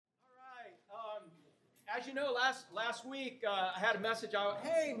As you know, last week I had a message.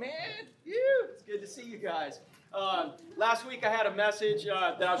 Hey man, it's good to see you guys. Last week I had a message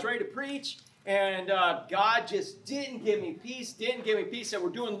that I was ready to preach, and God just didn't give me peace. Said, we're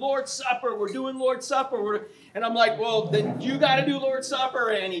doing Lord's Supper. And I'm like, well, then you got to do Lord's Supper,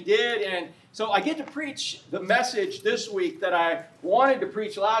 and He did. And so I get to preach the message this week that I wanted to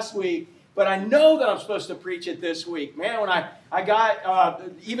preach last week. But I know that I'm supposed to preach it this week. Man, when I got,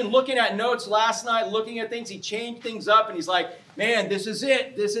 even looking at notes last night, looking at things, He changed things up. And He's like, man, this is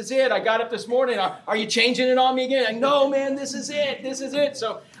it. I got up this morning. Are you changing it on me again? No, man, this is it.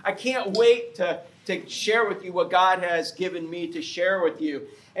 So I can't wait to share with you what God has given me to share with you.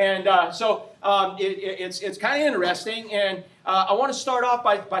 And so it's kind of interesting. And I want to start off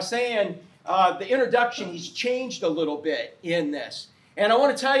by saying the introduction, He's changed a little bit in this. And I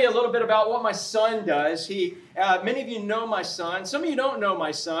want to tell you a little bit about what my son does. Many of you know my son. Some of you don't know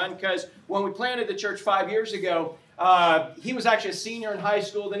my son because when we planted the church 5 years ago, he was actually a senior in high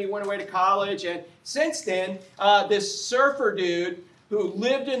school. Then he went away to college. And since then, this surfer dude who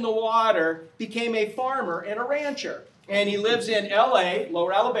lived in the water became a farmer and a rancher. And he lives in L.A.,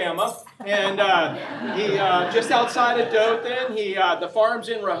 Lower Alabama, and he just outside of Dothan. The farm's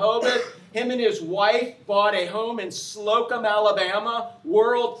in Rehoboth. Him and his wife bought a home in Slocum, Alabama,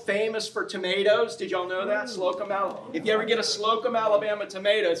 world famous for tomatoes. Did y'all know that? Slocum, Alabama. If you ever get a Slocum, Alabama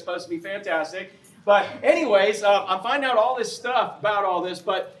tomato, it's supposed to be fantastic. But anyways, I'm finding out all this stuff about all this,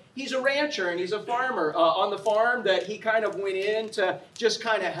 but he's a rancher and he's a farmer on the farm that he kind of went in to just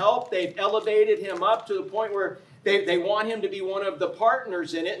kind of help. They've elevated him up to the point where they want him to be one of the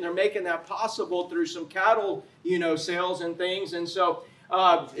partners in it, and they're making that possible through some cattle, sales and things. And so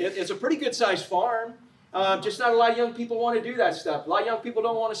it's a pretty good-sized farm. Just not a lot of young people want to do that stuff. A lot of young people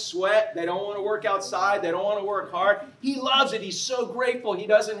don't want to sweat. They don't want to work outside. They don't want to work hard. He loves it. He's so grateful he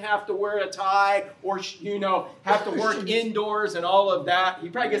doesn't have to wear a tie or, have to work indoors and all of that. He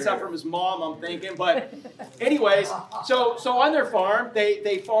probably gets that from his mom, I'm thinking. But anyways, so on their farm,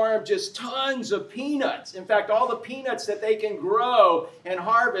 they farm just tons of peanuts. In fact, all the peanuts that they can grow and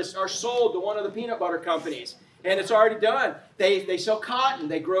harvest are sold to one of the peanut butter companies. And it's already done. They sell cotton.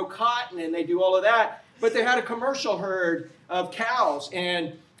 They grow cotton and they do all of that. But they had a commercial herd of cows.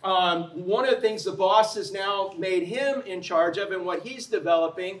 And one of the things the boss has now made him in charge of and what he's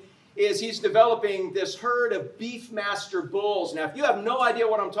developing is he's developing this herd of Beefmaster bulls. Now, if you have no idea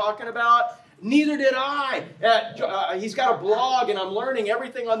what I'm talking about, neither did I. He's got a blog, and I'm learning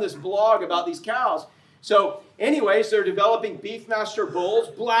everything on this blog about these cows. So anyways, they're developing Beefmaster bulls,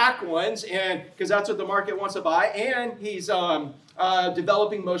 black ones, and because that's what the market wants to buy. And he's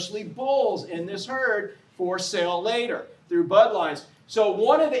developing mostly bulls in this herd for sale later through bloodlines. So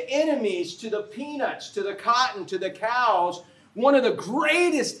one of the enemies to the peanuts, to the cotton, to the cows, one of the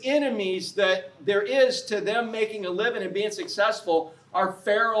greatest enemies that there is to them making a living and being successful are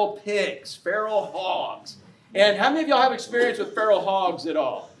feral pigs, feral hogs. And how many of y'all have experience with feral hogs at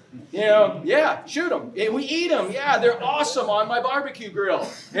all? Yeah, shoot them. We eat them. Yeah, they're awesome on my barbecue grill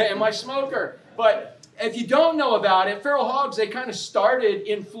and my smoker. But if you don't know about it, feral hogs, they kind of started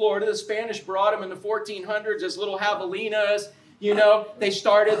in Florida. The Spanish brought them in the 1400s as little javelinas.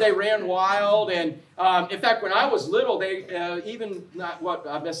 They ran wild. And in fact, when I was little,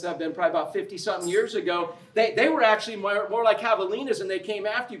 I must have been probably about 50-something years ago, they were actually more like javelinas, and they came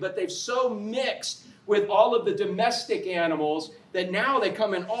after you. But they've so mixed with all of the domestic animals that now they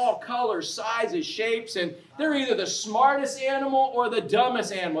come in all colors, sizes, shapes, and they're either the smartest animal or the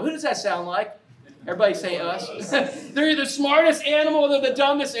dumbest animal. Who does that sound like? Everybody say us. They're either the smartest animal or they're the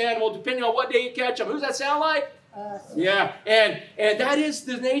dumbest animal, depending on what day you catch them. Who does that sound like? Us. Yeah, and that is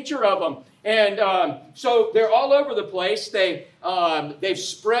the nature of them. And so they're all over the place. They've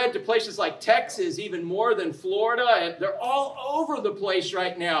spread to places like Texas, even more than Florida, and they're all over the place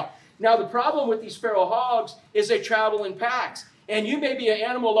right now. Now, the problem with these feral hogs is they travel in packs. And you may be an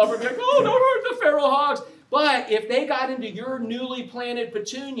animal lover and be like, oh, don't hurt the feral hogs. But if they got into your newly planted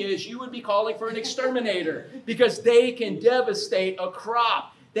petunias, you would be calling for an exterminator because they can devastate a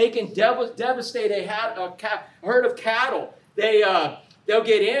crop. They can devastate a herd of cattle. They'll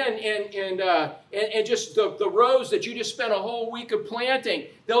get in and just the rows that you just spent a whole week of planting,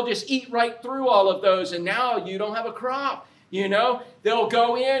 they'll just eat right through all of those. And now you don't have a crop. They'll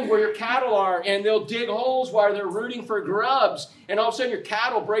go in where your cattle are and they'll dig holes while they're rooting for grubs. And all of a sudden your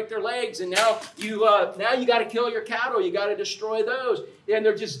cattle break their legs. And now you got to kill your cattle. You got to destroy those. And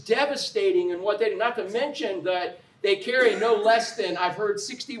they're just devastating in what they do. Not to mention that they carry no less than, I've heard,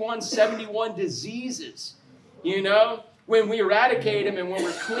 71 diseases. when we eradicate them and when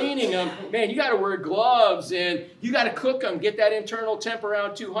we're cleaning them, man, you got to wear gloves and you got to cook them, get that internal temp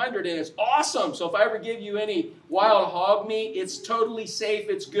around 200, and it's awesome. So if I ever give you any wild hog meat, it's totally safe.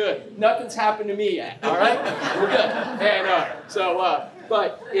 It's good. Nothing's happened to me yet. All right, we're good.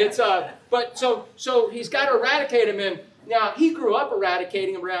 And so he's got to eradicate them. And now he grew up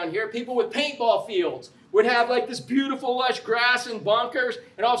eradicating them around here. People with paintball fields would have like this beautiful lush grass and bunkers,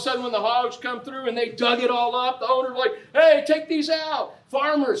 and all of a sudden when the hogs come through and they dug it all up, the owner's like, hey, take these out.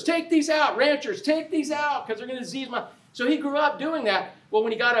 Farmers, take these out. Ranchers, take these out because they're going to disease my... So he grew up doing that. Well,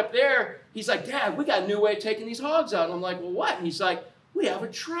 when he got up there, he's like, Dad, we got a new way of taking these hogs out. And I'm like, well, what? And he's like, we have a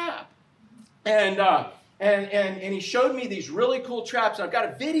trap. And he showed me these really cool traps. And I've got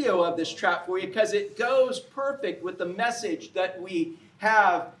a video of this trap for you because it goes perfect with the message that we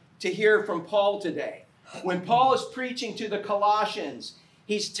have to hear from Paul today. When Paul is preaching to the Colossians,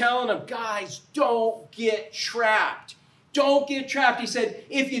 he's telling them, guys, don't get trapped. Don't get trapped. He said,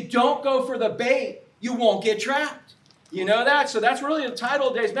 if you don't go for the bait, you won't get trapped. You know that? So that's really the title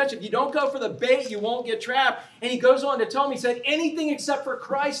of today's message. If you don't go for the bait, you won't get trapped. And he goes on to tell me, he said, anything except for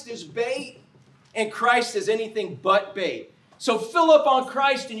Christ is bait, and Christ is anything but bait. So fill up on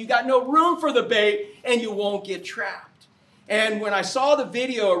Christ, and you got no room for the bait, and you won't get trapped. And when I saw the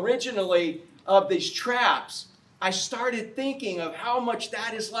video originally of these traps, I started thinking of how much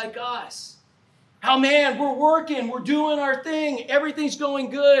that is like us. How, man, we're working, we're doing our thing, everything's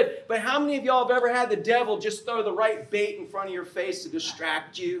going good, but how many of y'all have ever had the devil just throw the right bait in front of your face to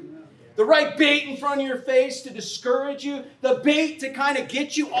distract you? The right bait in front of your face to discourage you, the bait to kind of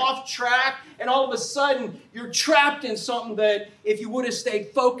get you off track, and all of a sudden you're trapped in something that if you would have stayed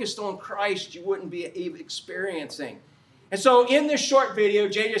focused on Christ, you wouldn't be experiencing. And so in this short video,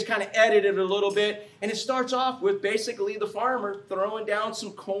 Jay just kind of edited it a little bit, and it starts off with basically the farmer throwing down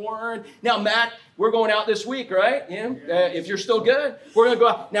some corn. Now, Mac, we're going out this week, right? Yeah. If you're still good, we're going to go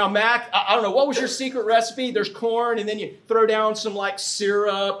out. Now, Mac, I don't know, what was your secret recipe? There's corn, and then you throw down some, like,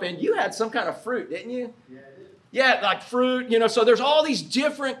 syrup, and you had some kind of fruit, didn't you? Yeah, I did. Yeah, like fruit, so there's all these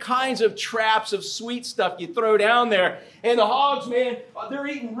different kinds of traps of sweet stuff you throw down there. And the hogs, man, they're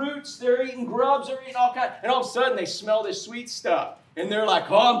eating roots, they're eating grubs, they're eating all kinds. And all of a sudden, they smell this sweet stuff. And they're like,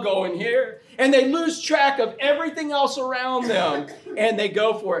 oh, I'm going here. And they lose track of everything else around them. And they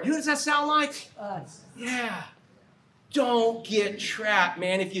go for it. Who does that sound like? Us. Yeah. Don't get trapped,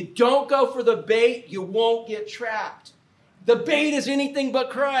 man. If you don't go for the bait, you won't get trapped. The bait is anything but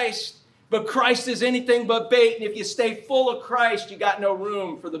Christ. But Christ is anything but bait. And if you stay full of Christ, you got no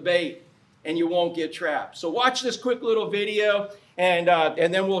room for the bait. And you won't get trapped. So watch this quick little video. And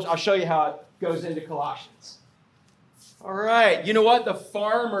then I'll show you how it goes into Colossians. All right. You know what? The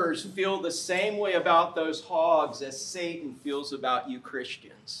farmers feel the same way about those hogs as Satan feels about you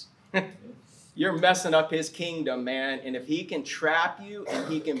Christians. You're messing up his kingdom, man. And if he can trap you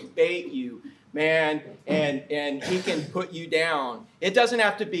and he can bait you, man, and he can put you down. It doesn't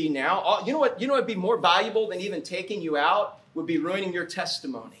have to be now. You know what would be more valuable than even taking you out? Would be ruining your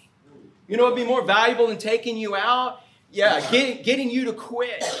testimony. You know what would be more valuable than taking you out? Yeah, getting you to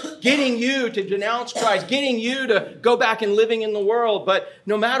quit, getting you to denounce Christ, getting you to go back and living in the world. But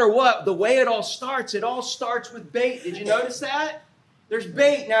no matter what, the way it all starts with bait. Did you notice that? There's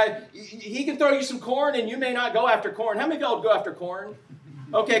bait. Now, he can throw you some corn and you may not go after corn. How many of y'all would go after corn?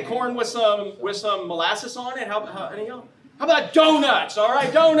 Okay, corn with some molasses on it. How any of y'all? How about donuts? All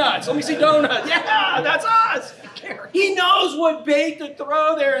right, donuts. Let me see donuts. Yeah, that's us. He knows what bait to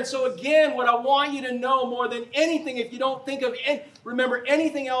throw there. And so again, what I want you to know more than anything, if you don't think of remember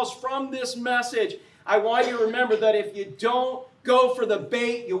anything else from this message, I want you to remember that if you don't go for the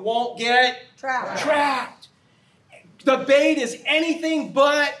bait, you won't get trapped. The bait is anything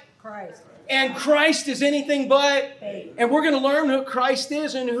but Christ. And Christ is anything but bait. And we're going to learn who Christ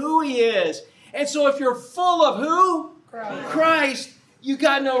is and who he is. And so if you're full of who? Christ, you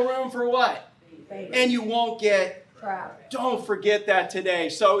got no room for what? Bait. And you won't get trapped. Don't forget that today.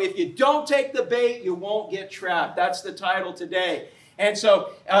 So if you don't take the bait, you won't get trapped. That's the title today. And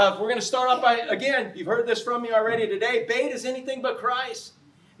so we're going to start off by, again, you've heard this from me already today. Bait is anything but Christ.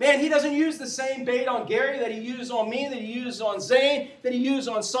 Man, he doesn't use the same bait on Gary that he used on me, that he used on Zane, that he used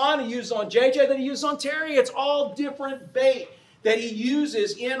on Son, he used on JJ, that he used on Terry. It's all different bait that he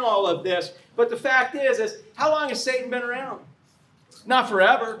uses in all of this. But the fact is how long has Satan been around? Not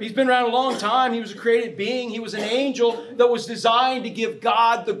forever. He's been around a long time. He was a created being. He was an angel that was designed to give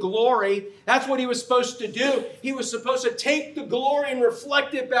God the glory. That's what he was supposed to do. He was supposed to take the glory and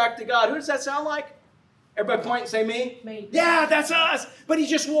reflect it back to God. Who does that sound like? Everybody point and say me? Me. Yeah, that's us. But he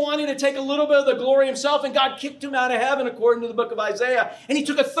just wanted to take a little bit of the glory himself, and God kicked him out of heaven according to the book of Isaiah. And he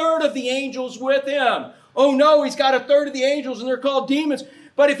took a third of the angels with him. Oh no, he's got a third of the angels and they're called demons.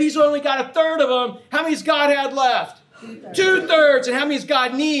 But if he's only got a third of them, how many does God have left? 2/3. And how many does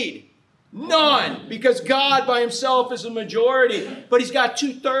God need? None. Because God by himself is a majority. But he's got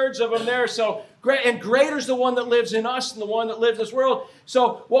 2/3 of them there. So, and greater is the one that lives in us than the one that lives in this world.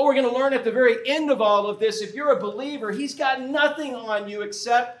 So what we're going to learn at the very end of all of this, if you're a believer, he's got nothing on you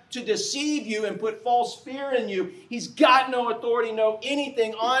except to deceive you and put false fear in you. He's got no authority, no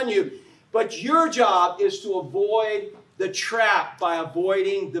anything on you. But your job is to avoid the trap by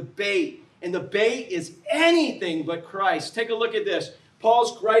avoiding the bait. And the bait is anything but Christ. Take a look at this.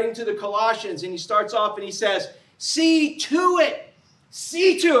 Paul's writing to the Colossians, and he starts off and he says, see to it.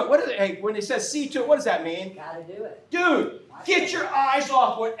 See to it. What is it? Hey, when he says see to it, what does that mean? Gotta do it. Dude, get your eyes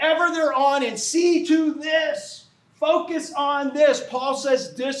off whatever they're on and see to this. Focus on this. Paul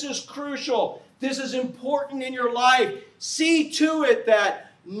says this is crucial. This is important in your life. See to it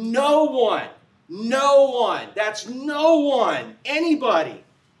that no one, that's no one, anybody,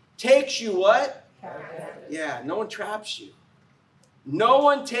 takes you what? Yeah, no one traps you. No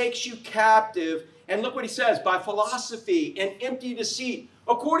one takes you captive. And look what he says, by philosophy and empty deceit,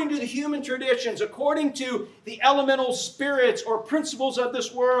 according to the human traditions, according to the elemental spirits or principles of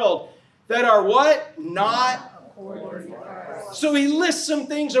this world, that are what? Not according to Christ. So he lists some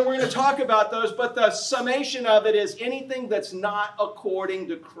things, and we're going to talk about those, but the summation of it is anything that's not according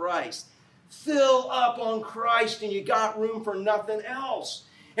to Christ. Fill up on Christ, and you got room for nothing else.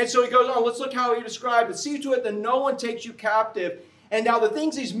 And so he goes on, let's look how he described it. See to it that no one takes you captive. And now the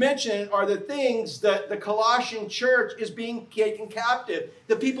things he's mentioned are the things that the Colossian church is being taken captive.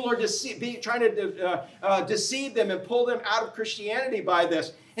 The people are trying to deceive them and pull them out of Christianity by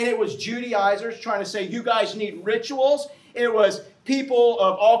this. And it was Judaizers trying to say, you guys need rituals. It was people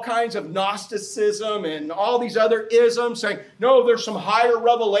of all kinds of Gnosticism and all these other isms saying, no, there's some higher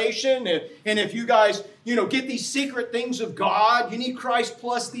revelation. And if you guys, get these secret things of God, you need Christ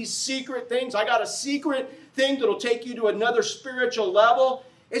plus these secret things. I got a secret thing that'll take you to another spiritual level.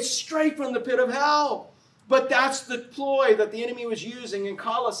 It's straight from the pit of hell. But that's the ploy that the enemy was using in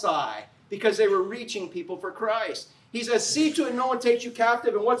Colossae because they were reaching people for Christ. He says, see to it no one takes you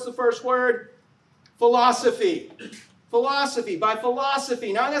captive. And what's the first word? Philosophy. Philosophy. By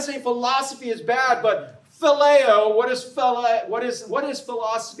philosophy. Now I'm not saying philosophy is bad, but phileo, what is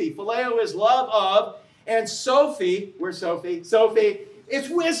philosophy? Phileo is love of, and Sophie, where's Sophie? Sophie, it's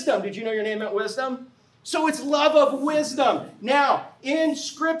wisdom. Did you know your name meant wisdom? So it's love of wisdom. Now, in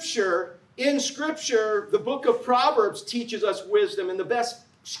Scripture, the book of Proverbs teaches us wisdom, and the best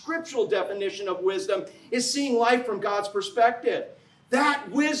scriptural definition of wisdom is seeing life from God's perspective. That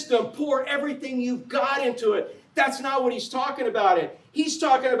wisdom, pour everything you've got into it. That's not what he's talking about it. He's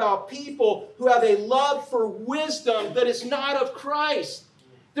talking about people who have a love for wisdom that is not of Christ.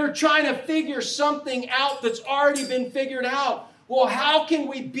 They're trying to figure something out that's already been figured out. Well, how can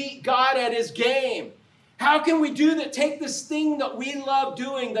we beat God at his game? How can we do that? Take this thing that we love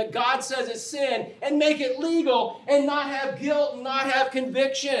doing that God says is sin and make it legal and not have guilt and not have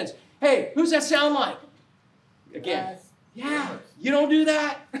convictions. Hey, who's that sound like? Again. Yeah, you don't do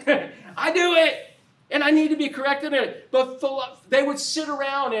that. I do it. And I need to be corrected in it. But they would sit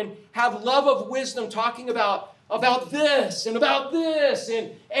around and have love of wisdom talking about this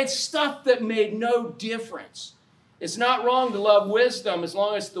and stuff that made no difference. It's not wrong to love wisdom as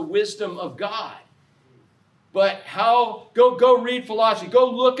long as it's the wisdom of God. But go read philosophy. Go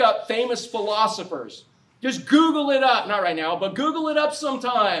look up famous philosophers. Just Google it up. Not right now, but Google it up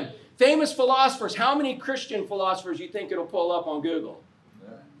sometime. Famous philosophers. How many Christian philosophers do you think it'll pull up on Google?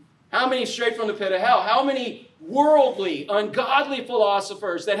 How many straight from the pit of hell? How many worldly, ungodly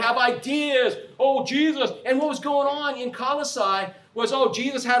philosophers that have ideas? Oh, Jesus. And what was going on in Colossae was,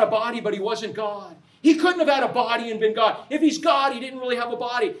 Jesus had a body, but he wasn't God. He couldn't have had a body and been God. If he's God, he didn't really have a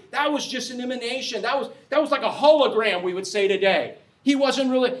body. That was just an emanation. That was like a hologram, we would say today. He wasn't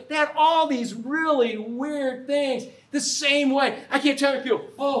really. They had all these really weird things. The same way. I can't tell you people,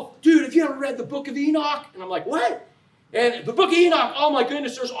 oh, dude, have you ever read the book of Enoch? And I'm like, what? And the book of Enoch, oh my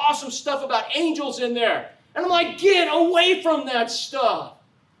goodness, there's awesome stuff about angels in there. And I'm like, get away from that stuff.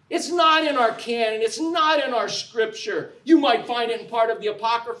 It's not in our canon. It's not in our scripture. You might find it in part of the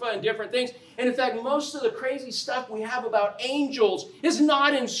Apocrypha and different things. And in fact, most of the crazy stuff we have about angels is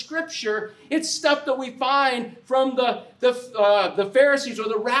not in scripture. It's stuff that we find from the Pharisees or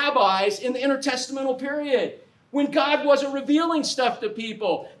the rabbis in the intertestamental period. When God wasn't revealing stuff to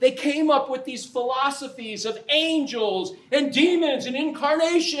people, they came up with these philosophies of angels and demons and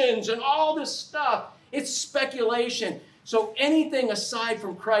incarnations and all this stuff. It's speculation. So anything aside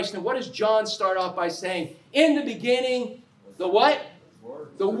from Christ, and what does John start off by saying? In the beginning, the what?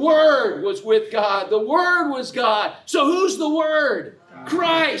 The Word was with God. The Word was God. So who's the Word?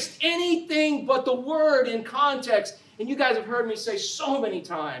 Christ. Anything but the Word in context. And you guys have heard me say so many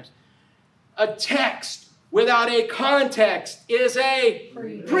times, a text without a context is a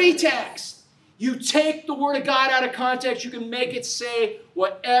pretext. You take the Word of God out of context, you can make it say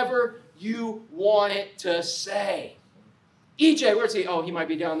whatever you want it to say. EJ, where's he? Oh, he might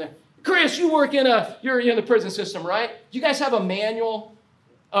be down there. Chris, you're in the prison system, right? You guys have a manual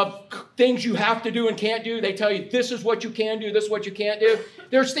of things you have to do and can't do. They tell you this is what you can do, this is what you can't do.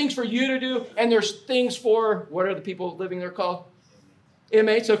 There's things for you to do, and there's things for, what are the people living there called?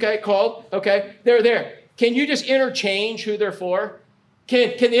 Inmates, okay, called, okay. They're there. Can you just interchange who they're for?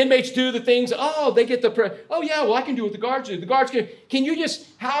 Can the inmates do the things? Oh, they get oh yeah, well I can do what the guards do. The guards can you just,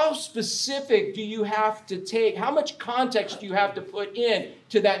 how specific do you have to take? How much context do you have to put in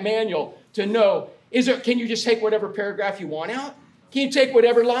to that manual to know? Can you just take whatever paragraph you want out? Can you take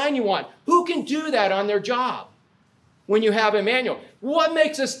whatever line you want? Who can do that on their job when you have a manual? What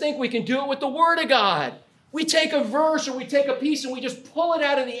makes us think we can do it with the Word of God? We take a verse or we take a piece and we just pull it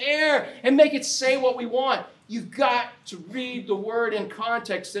out of the air and make it say what we want. You've got to read the Word in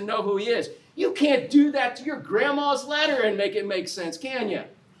context to know who He is. You can't do that to your grandma's letter and make it make sense, can you?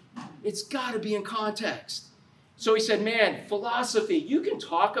 It's got to be in context. So he said, man, philosophy, you can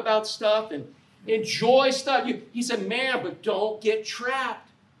talk about stuff and enjoy stuff. He said, man, but don't get trapped.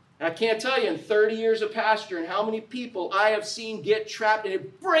 And I can't tell you in 30 years of pastoring how many people I have seen get trapped, and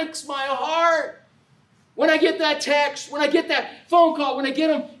it breaks my heart. When I get that text, when I get that phone call, when I get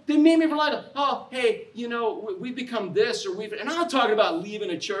them, they meet me for like, oh, hey, we become this or and I'm not talking about leaving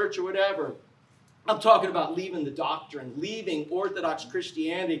a church or whatever. I'm talking about leaving the doctrine, leaving Orthodox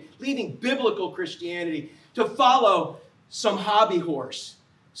Christianity, leaving biblical Christianity to follow some hobby horse,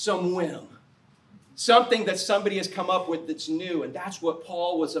 some whim, something that somebody has come up with that's new. And that's what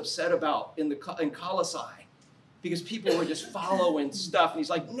Paul was upset about in Colossae, because people were just following stuff. And he's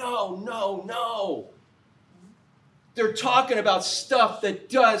like, no. They're talking about stuff that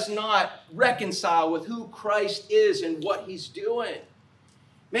does not reconcile with who Christ is and what He's doing.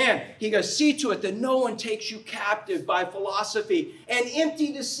 Man, he goes, see to it that no one takes you captive by philosophy and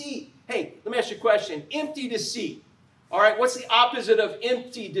empty deceit. Hey, let me ask you a question. Empty deceit. All right, what's the opposite of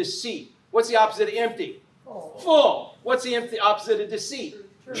empty deceit? What's the opposite of empty? Full. What's the opposite of deceit?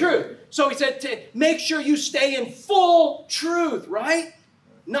 Truth. So he said, make sure you stay in full truth, right?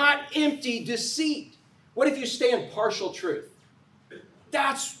 Not empty deceit. What if you stay in partial truth?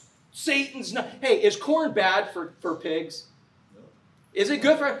 That's Satan's. Hey, is corn bad for pigs? Is it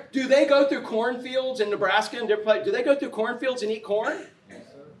good for? Do they go through cornfields in Nebraska and different places? Do they go through cornfields and eat corn?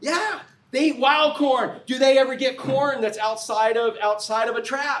 Yeah, they eat wild corn. Do they ever get corn that's outside of a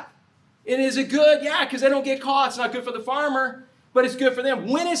trap? And is it good? Yeah, because they don't get caught. It's not good for the farmer, but it's good for them.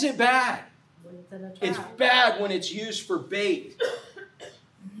 When is it bad? It's bad when it's used for bait.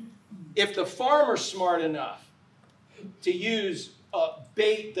 If the farmer's smart enough to use a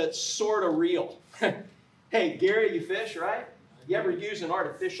bait that's sort of real. Hey, Gary, you fish, right? You ever use an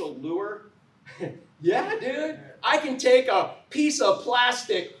artificial lure? Yeah, dude. I can take a piece of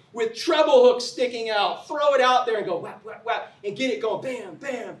plastic with treble hooks sticking out, throw it out there and go whap, whap, whap, and get it going bam,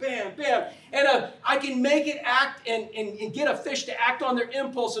 bam, bam, bam. And I can make it act and get a fish to act on their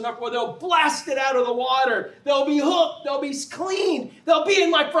impulse enough where they'll blast it out of the water. They'll be hooked. They'll be cleaned. They'll be in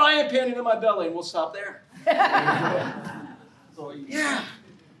my frying pan and in my belly, and we'll stop there. Yeah.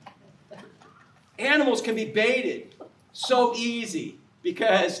 Animals can be baited so easy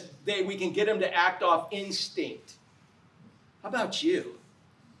because we can get them to act off instinct. How about you?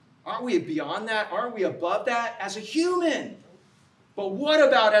 Aren't we beyond that? Aren't we above that as a human? But what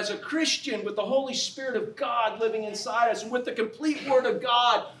about as a Christian with the Holy Spirit of God living inside us and with the complete Word of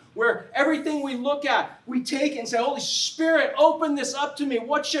God, where everything we look at, we take and say, Holy Spirit, open this up to me.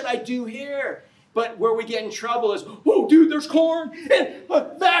 What should I do here? But where we get in trouble is, oh, dude, there's corn. And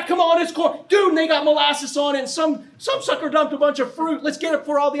come on, it's corn. Dude, and they got molasses on it. And some sucker dumped a bunch of fruit. Let's get it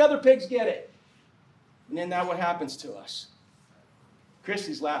before all the other pigs get it. And then that's what happens to us.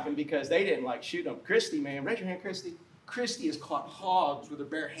 Christy's laughing because they didn't shoot them. Christy, man, raise your hand, Christy. Christy has caught hogs with her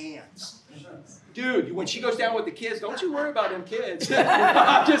bare hands. Dude, when she goes down with the kids, don't you worry about them kids.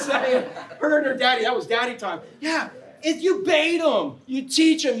 I'm just saying, her and her daddy, that was daddy time. Yeah, if you bait them, you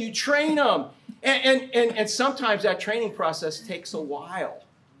teach them, you train them. And sometimes that training process takes a while.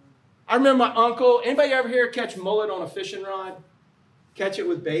 I remember my uncle, anybody ever here catch mullet on a fishing rod? Catch it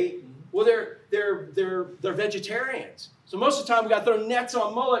with bait? Well, they're vegetarians. So most of the time we got to throw nets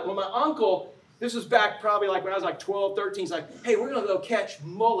on mullet. Well, my uncle, this was back probably when I was 12, 13, he's like, hey, we're going to go catch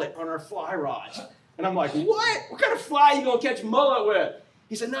mullet on our fly rods. And I'm like, what? What kind of fly are you going to catch mullet with?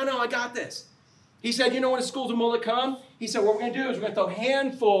 He said, no, I got this. He said, when the schools of mullet come, he said, what we're going to do is we're going to throw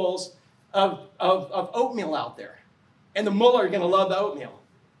handfuls of oatmeal out there. And the mullet are going to love the oatmeal.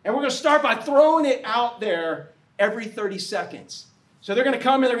 And we're going to start by throwing it out there every 30 seconds. So they're going to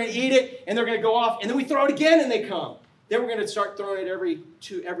come and they're going to eat it and they're going to go off. And then we throw it again and they come. Then we're going to start throwing it every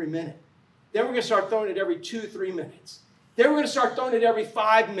minute. Then we're going to start throwing it every 2-3 minutes. Then we're going to start throwing it every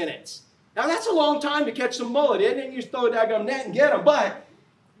 5 minutes. Now that's a long time to catch some mullet, isn't it? You just throw a daggum net and get them. But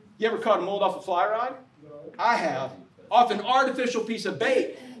you ever caught a mullet off a fly rod? No. I have. Off an artificial piece of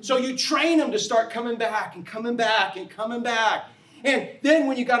bait. So you train them to start coming back and coming back and coming back. And then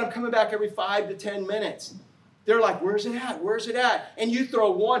when you got them coming back every 5 to 10 minutes, they're like, where's it at? Where's it at? And you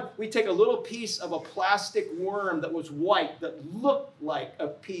throw one. We take a little piece of a plastic worm that was white that looked like a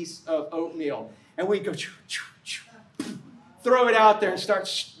piece of oatmeal. And we go, throw it out there and start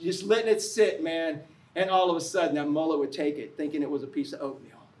just letting it sit, man. And all of a sudden, that mullet would take it, thinking it was a piece of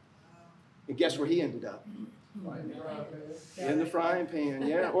oatmeal. And guess where he ended up? In the frying pan,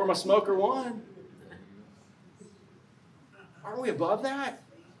 yeah. Or my smoker one. Aren't we above that?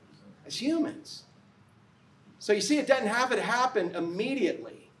 As humans. So you see, it doesn't have it happen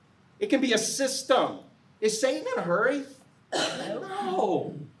immediately. It can be a system. Is Satan in a hurry?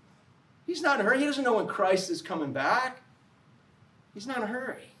 No. He's not in a hurry. He doesn't know when Christ is coming back. He's not in a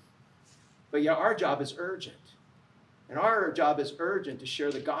hurry. But yeah, our job is urgent. And our job is urgent to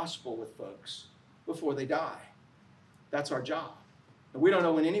share the gospel with folks before they die. That's our job. And we don't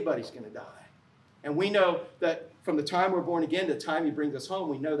know when anybody's going to die. And we know that from the time we're born again to the time he brings us home,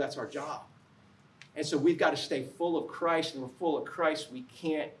 we know that's our job. And so we've got to stay full of Christ. And we're full of Christ, we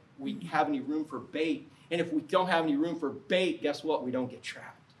have any room for bait. And if we don't have any room for bait, guess what? We don't get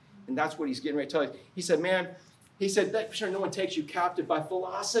trapped. And that's what he's getting ready to tell us. He said, make sure no one takes you captive by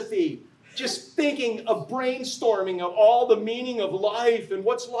philosophy. Just thinking of brainstorming of all the meaning of life and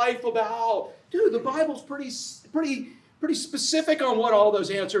what's life about. Dude, the Bible's pretty specific on what all those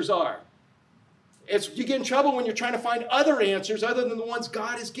answers are. You get in trouble when you're trying to find other answers other than the ones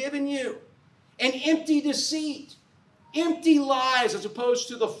God has given you. And empty deceit, empty lies as opposed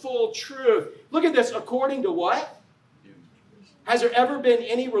to the full truth. Look at this, according to what? Has there ever been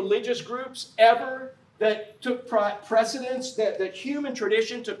any religious groups ever that took precedence, that human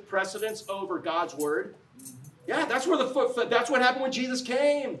tradition took precedence over God's word? Yeah, that's what happened when Jesus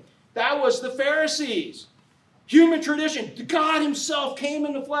came. That was the Pharisees. Human tradition. God himself came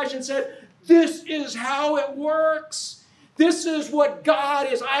in the flesh and said, this is how it works. This is what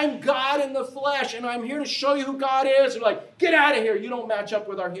God is. I'm God in the flesh, and I'm here to show you who God is. They're like, get out of here. You don't match up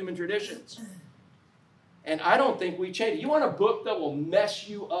with our human traditions. And I don't think we change. You want a book that will mess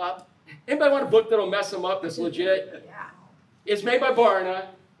you up? Anybody want a book that will mess them up that's legit? Yeah. It's made by Barna,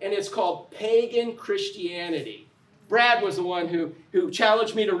 and it's called Pagan Christianity. Brad was the one who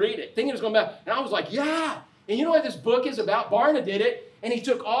challenged me to read it, thinking it was going to be, and I was like, yeah. And you know what this book is about? Barna did it, and he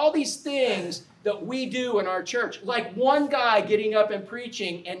took all these things that we do in our church, like one guy getting up and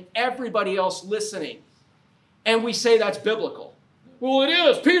preaching and everybody else listening. And we say that's biblical. Well, it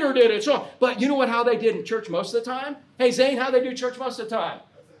is. Peter did it. So, but you know how they did in church most of the time? Hey, Zane, how they do church most of the time?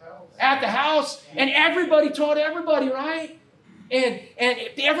 At the house. And everybody taught everybody, right? And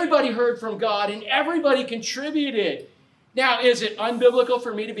everybody heard from God and everybody contributed. Now, is it unbiblical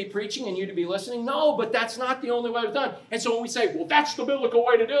for me to be preaching and you to be listening? No, but that's not the only way it's done. And so when we say, well, that's the biblical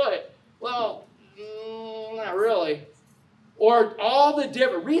way to do it. Well, not really. Or all the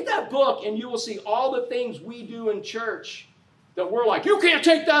different, read that book and you will see all the things we do in church that we're like, you can't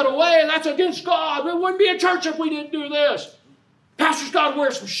take that away. That's against God. There wouldn't be a church if we didn't do this. Pastor's got to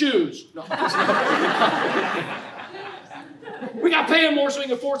wear some shoes. No, we got to pay him more so he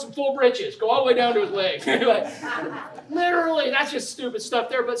can afford some full britches. Go all the way down to his legs. Literally, that's just stupid stuff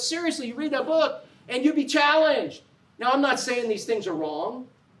there. But seriously, you read that book and you'd be challenged. Now, I'm not saying these things are wrong.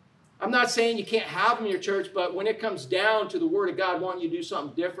 I'm not saying you can't have them in your church, but when it comes down to the Word of God wanting you to do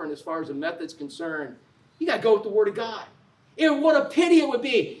something different as far as the method's concerned, you got to go with the Word of God. And what a pity it would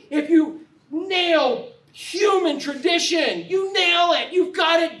be if you nail human tradition. You nail it. You've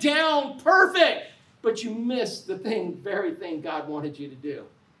got it down perfect. But you miss the very thing God wanted you to do.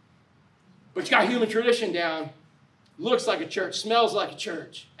 But you got human tradition down. Looks like a church, smells like a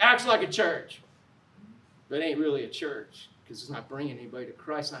church, acts like a church. But it ain't really a church. Because it's not bringing anybody to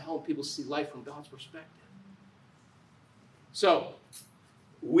Christ, not helping people see life from God's perspective. So,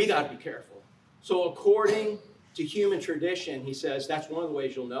 we got to be careful. So, according to human tradition, he says, that's one of the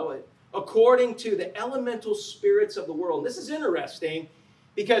ways you'll know it. According to the elemental spirits of the world. And this is interesting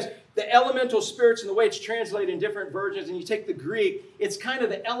Because the elemental spirits and the way it's translated in different versions, and you take the Greek, it's kind of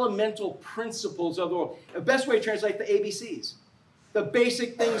the elemental principles of the world. The best way to translate the ABCs, the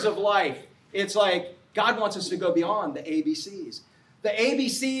basic things of life. It's like God wants us to go beyond the ABCs. The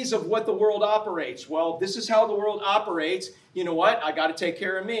ABCs of what the world operates. Well, this is how the world operates. You know what? I got to take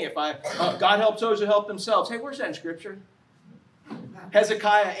care of me. If God helps those who help themselves. Hey, where's that in Scripture?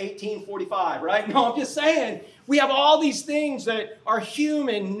 Hezekiah 18:45, right? No, I'm just saying, we have all these things that are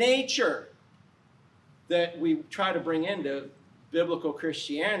human nature that we try to bring into biblical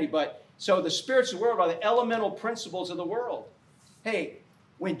Christianity. But so the spirits of the world are the elemental principles of the world. Hey,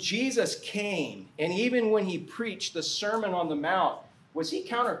 when Jesus came, and even when he preached the Sermon on the Mount, was he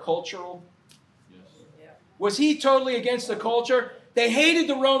countercultural? Yes. Was he totally against the culture? They hated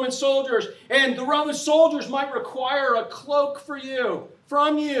the Roman soldiers, and the Roman soldiers might require a cloak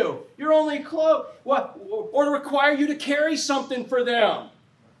from you, your only cloak, or to require you to carry something for them.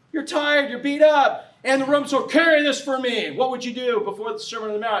 You're tired, you're beat up, and the Roman soldier, carry this for me. What would you do before the Sermon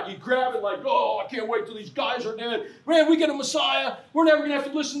on the Mount? You'd grab it like, oh, I can't wait till these guys are dead. Man, we get a Messiah. We're never going to have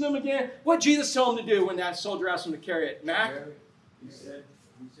to listen to them again. What did Jesus tell him to do when that soldier asked him to carry it? Mac? He said,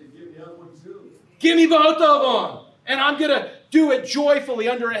 give me the other one too. Give me both of them. And I'm going to do it joyfully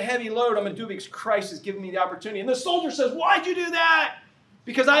under a heavy load. I'm going to do it because Christ has given me the opportunity. And the soldier says, why'd you do that?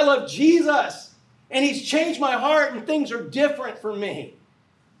 Because I love Jesus. And he's changed my heart and things are different for me.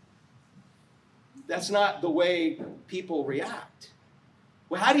 That's not the way people react.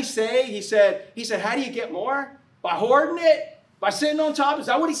 Well, how did he say? He said, how do you get more? By hoarding it? By sitting on top? Is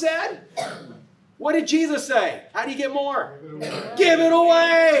that what he said? What did Jesus say? How do you get more? Give it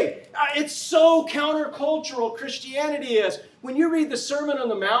away. It's so countercultural, Christianity is. When you read the Sermon on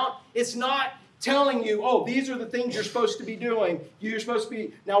the Mount, it's not telling you, oh, these are the things you're supposed to be doing. You're supposed to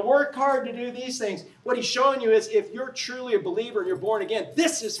be, now work hard to do these things. What he's showing you is if you're truly a believer and you're born again,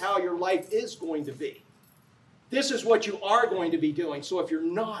 this is how your life is going to be. This is what you are going to be doing. So if you're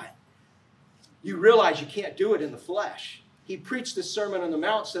not, you realize you can't do it in the flesh. He preached the Sermon on the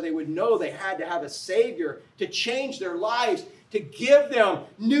Mount so they would know they had to have a Savior to change their lives, to give them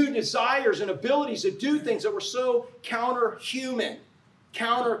new desires and abilities to do things that were so counter-human,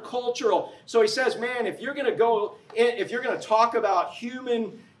 counter-cultural. So he says, man, if you're going to talk about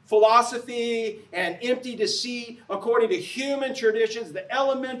human philosophy and empty deceit according to human traditions, the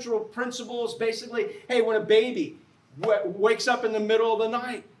elemental principles, basically, hey, when a baby wakes up in the middle of the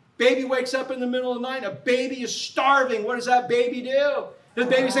night, baby wakes up in the middle of the night. A baby is starving. What does that baby do? Does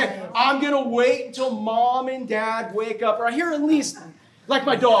the baby say, I'm going to wait until mom and dad wake up? Or I hear at least, like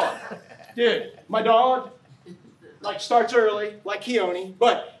my dog. Dude, my dog, starts early, like Keone.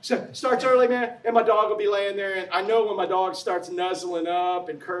 But starts early, man, and my dog will be laying there. And I know when my dog starts nuzzling up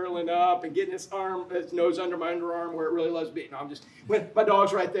and curling up and getting his nose under my underarm where it really loves being. When my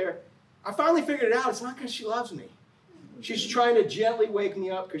dog's right there, I finally figured it out. It's not because she loves me. She's trying to gently wake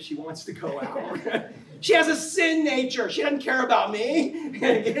me up because she wants to go out. She has a sin nature. She doesn't care about me.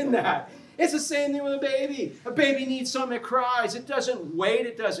 Again, that. It's the same thing with a baby. A baby needs something, it cries. It doesn't wait.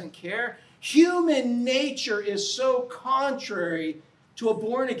 It doesn't care. Human nature is so contrary to a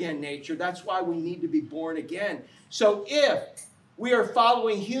born-again nature. That's why we need to be born again. So if we are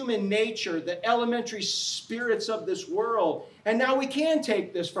following human nature, the elementary spirits of this world, and now we can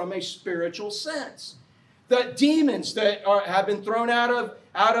take this from a spiritual sense. The demons that have been thrown out of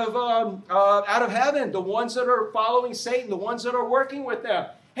heaven, the ones that are following Satan, the ones that are working with them.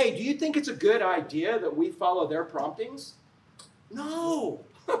 Hey, do you think it's a good idea that we follow their promptings? No.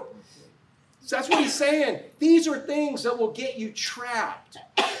 So that's what he's saying. These are things that will get you trapped.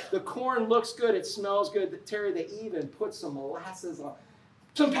 The corn looks good. It smells good. Terry, they even put some molasses on,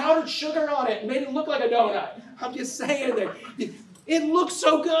 some powdered sugar on it and made it look like a donut. I'm just saying that it looks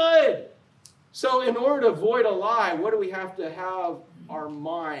so good. So in order to avoid a lie, what do we have to have our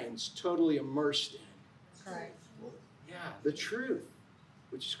minds totally immersed in? Christ. Yeah, the truth,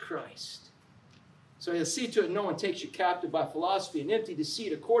 which is Christ. So he'll see to it no one takes you captive by philosophy and empty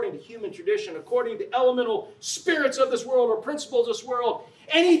deceit according to human tradition, according to the elemental spirits of this world or principles of this world,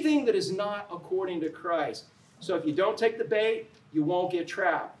 anything that is not according to Christ. So if you don't take the bait, you won't get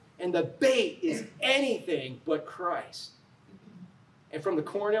trapped. And the bait is anything but Christ. And from the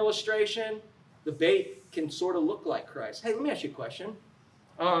corn illustration, the bait can sort of look like Christ. Hey, let me ask you a question.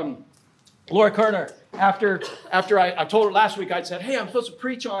 Laura Kerner, after I told her last week, I said, hey, I'm supposed to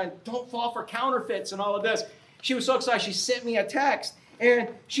preach on don't fall for counterfeits and all of this. She was so excited. She sent me a text, and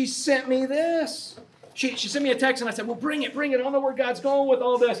she sent me this. She sent me a text, and I said, well, bring it. I don't know where God's going with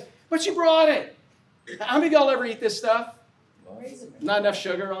all this. But she brought it. How many of y'all ever eat this stuff? Not enough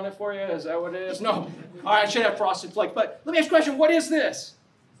sugar on it for you? Is that what it is? No. All right, I should have Frosted Flakes. But let me ask you a question. What is this?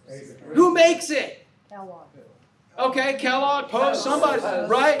 Who makes it? Kellogg. Okay, Kellogg, Post, somebody,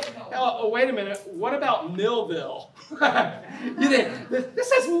 right? Oh, wait a minute. What about Millville? You think,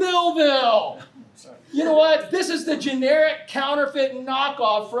 this is Millville. You know what? This is the generic counterfeit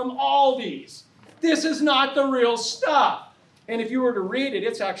knockoff from Aldi's. This is not the real stuff. And if you were to read it,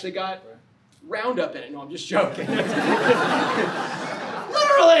 it's actually got Roundup in it. No, I'm just joking. Literally,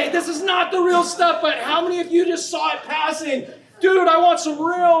 this is not the real stuff, but how many of you just saw it passing? Dude, I want some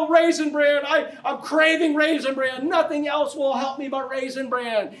real Raisin Bran. I'm craving Raisin Bran. Nothing else will help me but Raisin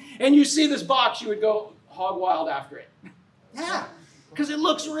Bran. And you see this box, you would go hog wild after it. Yeah, because it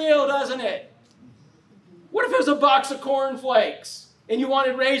looks real, doesn't it? What if it was a box of Corn Flakes and you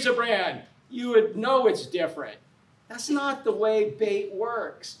wanted Raisin Bran? You would know it's different. That's not the way bait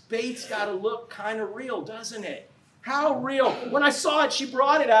works. Bait's got to look kind of real, doesn't it? How real? When I saw it, she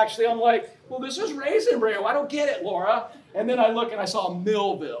brought it actually. I'm like, well, this is Raisin Bran. I don't get it, Laura. And then I look and I saw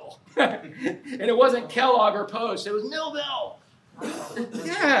Millville. And it wasn't Kellogg or Post. It was Millville.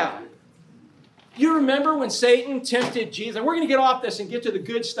 Yeah. You remember when Satan tempted Jesus? And we're going to get off this and get to the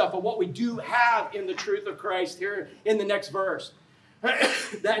good stuff of what we do have in the truth of Christ here in the next verse.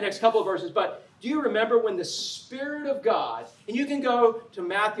 That next couple of verses. But do you remember when the Spirit of God, and you can go to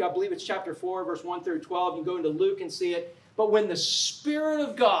Matthew, I believe it's chapter 4, verse 1 through 12. You can go into Luke and see it. But when the Spirit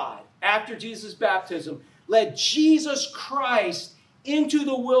of God, after Jesus' baptism, led Jesus Christ into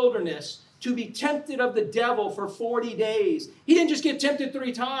the wilderness to be tempted of the devil for 40 days. He didn't just get tempted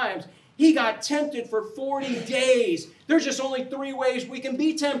 3 times. He got tempted for 40 days. There's just only 3 ways we can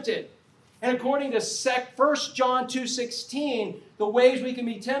be tempted. And according to 1 John 2:16, the ways we can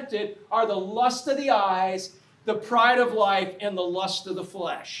be tempted are the lust of the eyes, the pride of life, and the lust of the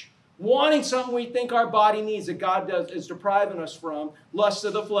flesh. Wanting something we think our body needs that God is depriving us from, lust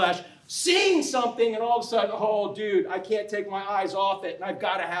of the flesh. Seeing something and all of a sudden, oh, dude, I can't take my eyes off it and I've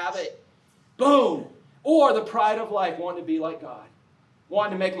got to have it. Boom. Or the pride of life, wanting to be like God.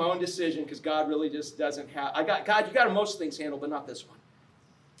 Wanting to make my own decision because God really just doesn't have. God, you got most things handled, but not this one.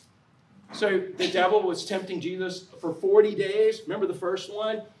 So the devil was tempting Jesus for 40 days. Remember the first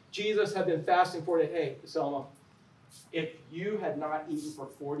one? Jesus had been fasting 40 days. Hey, Selma, if you had not eaten for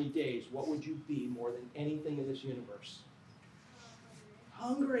 40 days, what would you be more than anything in this universe?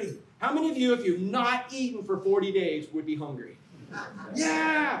 Hungry. How many of you, if you've not eaten for 40 days, would be hungry?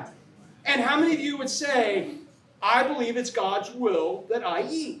 Yeah. And how many of you would say, I believe it's God's will that I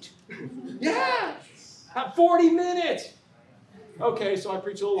eat? Yeah. 40 minutes. Okay, so I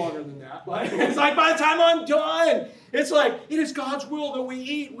preach a little longer than that. But it's like by the time I'm done, it's like, it is God's will that we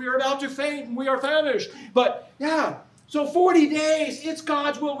eat. We are about to faint and we are famished. But yeah, so 40 days, it's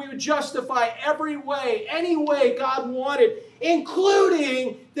God's will. We would justify every way, any way God wanted,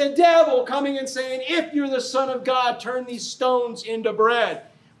 including the devil coming and saying, if you're the Son of God, turn these stones into bread.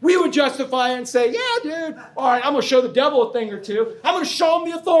 We would justify it and say, yeah, dude, all right, I'm going to show the devil a thing or two. I'm going to show him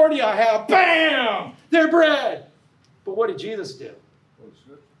the authority I have. Bam! They're bread. But what did Jesus do?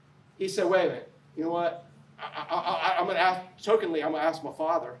 He said, wait a minute, you know what? I'm going to ask, tokенly, I'm going to ask my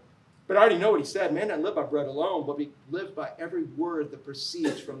Father. But I already know what he said. Man doesn't live by bread alone, but he lives by every word that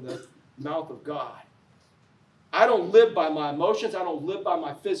proceeds from the mouth of God. I don't live by my emotions. I don't live by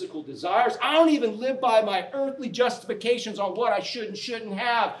my physical desires. I don't even live by my earthly justifications on what I should and shouldn't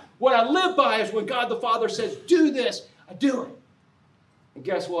have. What I live by is when God the Father says, do this, I do it. And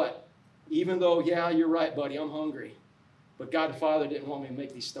guess what? Even though, yeah, you're right, buddy, I'm hungry. But God the Father didn't want me to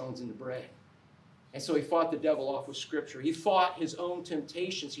make these stones into bread. And so he fought the devil off with Scripture. He fought his own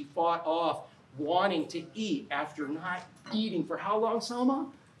temptations. He fought off wanting to eat after not eating for how long, Selma?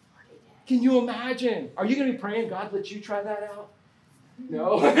 Can you imagine? Are you going to be praying, God, let you try that out?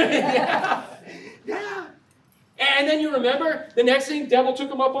 No? Yeah. Yeah. And then you remember, the next thing, the devil took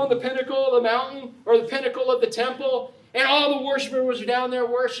him up on the pinnacle of the mountain, or the pinnacle of the temple, and all the worshipers were down there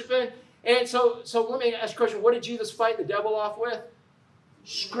worshiping. And so let me ask you a question. What did Jesus fight the devil off with?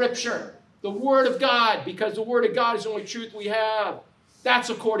 Scripture. The Word of God, because the Word of God is the only truth we have.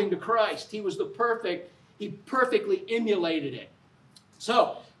 That's according to Christ. He was the perfect. He perfectly emulated it.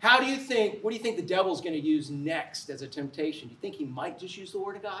 So, what do you think the devil's going to use next as a temptation? Do you think he might just use the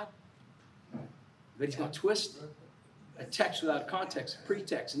Word of God? But he's going to twist a text without context, a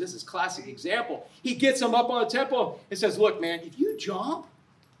pretext. And this is a classic example. He gets him up on the temple and says, look, man, if you jump,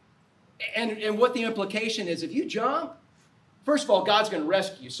 and what the implication is, if you jump, first of all, God's going to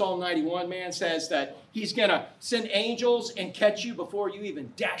rescue you. Psalm 91, man, says that he's going to send angels and catch you before you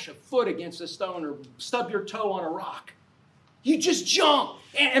even dash a foot against a stone or stub your toe on a rock. You just jump.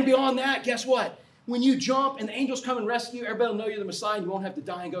 And beyond that, guess what? When you jump and the angels come and rescue you, everybody will know you're the Messiah and you won't have to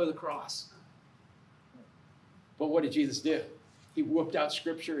die and go to the cross. But what did Jesus do? he whipped out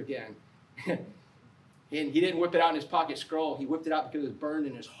scripture again. And he didn't whip it out in his pocket scroll. He whipped it out because it was burned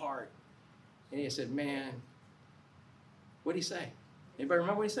in his heart. And he said, man, what did he say? Anybody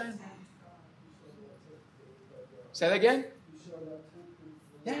remember what he said? Say that again?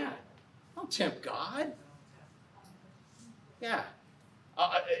 Yeah. Don't tempt God. Yeah.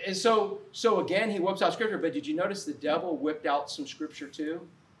 And so again, he whips out scripture. But did you notice the devil whipped out some scripture too?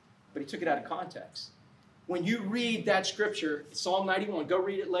 But he took it out of context. When you read that scripture, Psalm 91, go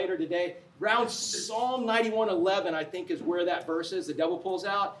read it later today. Around Psalm 91:11, I think, is where that verse is. The devil pulls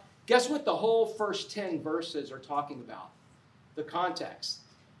out. Guess what the whole first 10 verses are talking about? The context.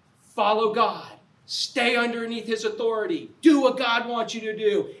 Follow God. Stay underneath his authority. Do what God wants you to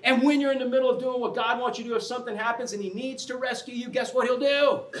do. And when you're in the middle of doing what God wants you to do, if something happens and he needs to rescue you, guess what he'll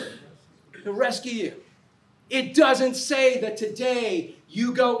do? He'll rescue you. It doesn't say that today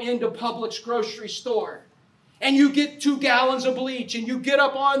you go into Publix grocery store and you get 2 gallons of bleach and you get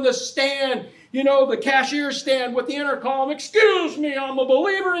up on the stand, the cashier stand with the intercom, excuse me, I'm a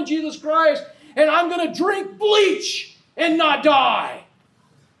believer in Jesus Christ and I'm going to drink bleach and not die.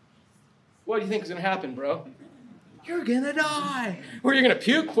 What do you think is going to happen, bro? You're going to die. Or you're going to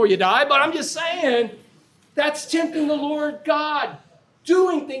puke before you die, but I'm just saying, that's tempting the Lord God,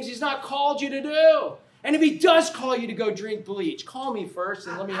 doing things he's not called you to do. And if he does call you to go drink bleach, call me first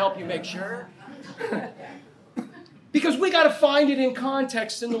and let me help you make sure. Because we got to find it in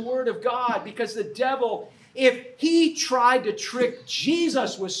context in the Word of God. Because the devil, if he tried to trick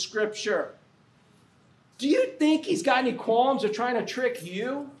Jesus with Scripture, do you think he's got any qualms of trying to trick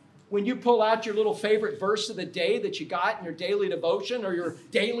you when you pull out your little favorite verse of the day that you got in your daily devotion or your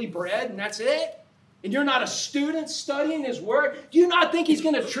daily bread and that's it? And you're not a student studying his Word? Do you not think he's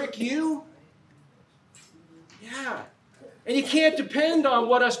going to trick you? Yeah. And you can't depend on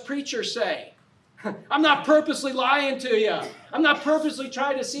what us preachers say. I'm not purposely lying to you. I'm not purposely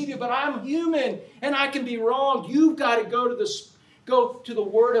trying to deceive you, but I'm human and I can be wrong. You've got to go to the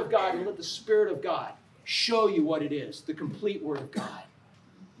Word of God and let the Spirit of God show you what it is, the complete Word of God.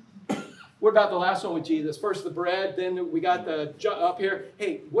 What about the last one with Jesus? First the bread, then we got the up here.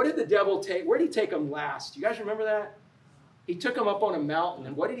 Hey, what did the devil take? Where did he take them last? You guys remember that? He took them up on a mountain,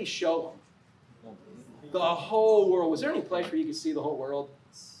 and what did he show them? The whole world. Was there any place where you could see the whole world?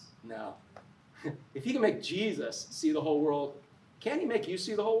 No. If he can make Jesus see the whole world, can he make you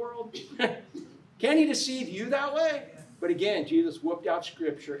see the whole world? Can he deceive you that way? But again, Jesus whipped out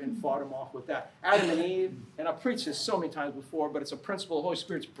Scripture and fought him off with that. Adam and Eve, and I've preached this so many times before, but it's a principle the Holy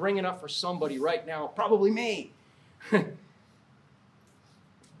Spirit's bringing up for somebody right now, probably me.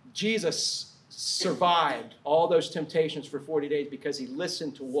 Jesus survived all those temptations for 40 days because he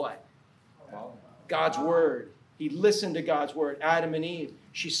listened to what? God's Word. He listened to God's Word. Adam and Eve,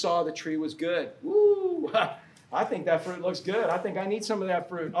 she saw the tree was good. Woo! I think that fruit looks good. I think I need some of that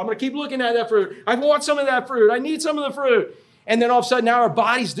fruit. I'm going to keep looking at that fruit. I want some of that fruit. I need some of the fruit. And then all of a sudden now our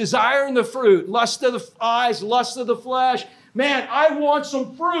body's desiring the fruit. Lust of the eyes, lust of the flesh. Man, I want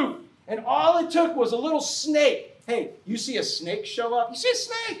some fruit. And all it took was a little snake. Hey, you see a snake show up? You see a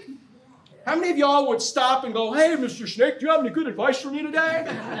snake? How many of y'all would stop and go, hey, Mr. Snake, do you have any good advice for me today?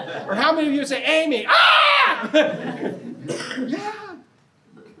 Or how many of you would say, Amy, yeah.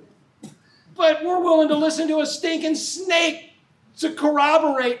 But we're willing to listen to a stinking snake to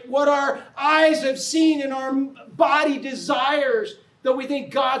corroborate what our eyes have seen and our body desires that we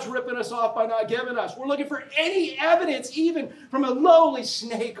think God's ripping us off by not giving us. We're looking for any evidence, even from a lowly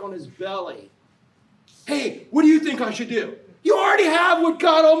snake on his belly. Hey, what do you think I should do? You already have what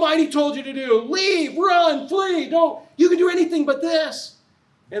God Almighty told you to do. Leave, run, flee. You can do anything but this.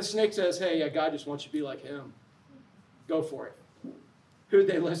 And the snake says, hey, yeah, God just wants you to be like him. Go for it. Who'd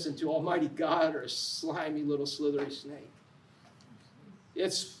they listen to? Almighty God or a slimy little slithery snake?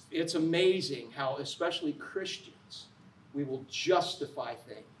 It's amazing how, especially Christians, we will justify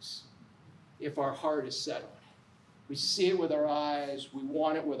things if our heart is set on it. We see it with our eyes. We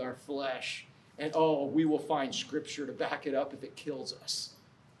want it with our flesh. And we will find Scripture to back it up if it kills us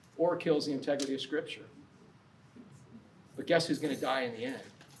or kills the integrity of Scripture. But guess who's going to die in the end?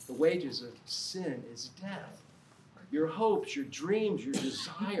 The wages of sin is death. Your hopes, your dreams, your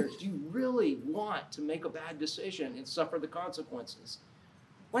desires. Do you really want to make a bad decision and suffer the consequences?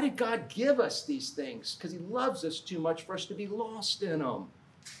 Why did God give us these things? Because he loves us too much for us to be lost in them.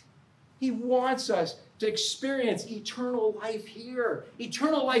 He wants us to experience eternal life here.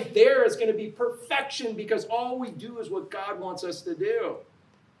 Eternal life there is going to be perfection because all we do is what God wants us to do.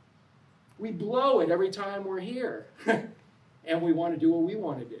 We blow it every time we're here. And we want to do what we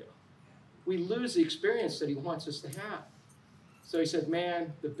want to do. We lose the experience that he wants us to have. So he said,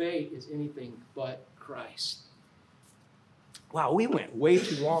 man, the bait is anything but Christ. Wow, we went way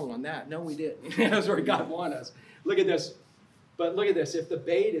too long on that. No, we didn't. That's where God wanted us. Look at this. But look at this. If the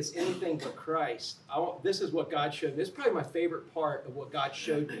bait is anything but Christ, this is what God showed me. This is probably my favorite part of what God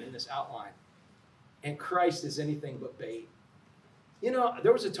showed me in this outline. And Christ is anything but bait. You know,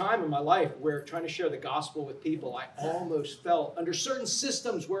 there was a time in my life where trying to share the gospel with people, I almost felt, under certain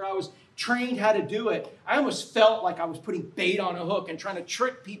systems where I was trained how to do it, I almost felt like I was putting bait on a hook and trying to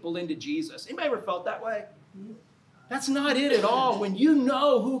trick people into Jesus. Anybody ever felt that way? That's not it at all. When you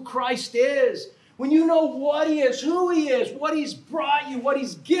know who Christ is, when you know what he is, who he is, what he's brought you, what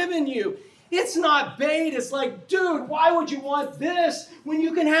he's given you, it's not bait. It's like, dude, why would you want this when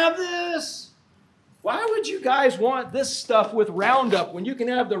you can have this? Why would you guys want this stuff with Roundup when you can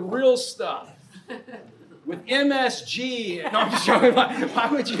have the real stuff with MSG? No, I'm just joking. Why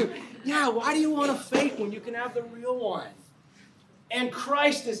would you? Yeah, why do you want a fake when you can have the real one? And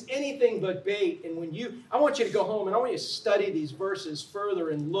Christ is anything but bait. And I want you to go home and I want you to study these verses further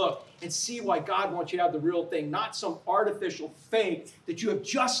and look and see why God wants you to have the real thing, not some artificial fake that you have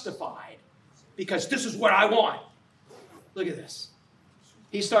justified because this is what I want. Look at this.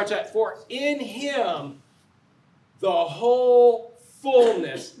 He starts at, for in him the whole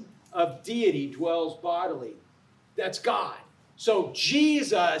fullness of deity dwells bodily. That's God. So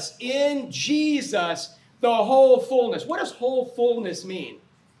Jesus, in Jesus, the whole fullness. What does whole fullness mean?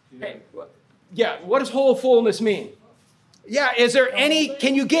 Hey, yeah, what does whole fullness mean? Yeah, is there any,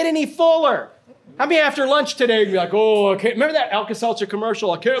 can you get any fuller? How many after lunch today you'd be like, oh, I can't, remember that Alka-Seltzer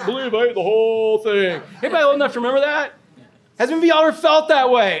commercial? I can't believe I ate the whole thing. Anybody old enough to remember that? Has any of y'all ever felt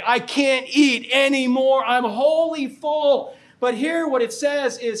that way? I can't eat anymore. I'm wholly full. But here what it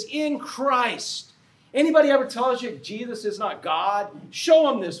says is in Christ. Anybody ever tells you Jesus is not God?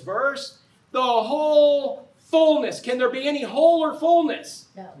 Show them this verse. The whole fullness. Can there be any wholer fullness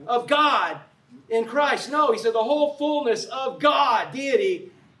of God in Christ? No, he said the whole fullness of God,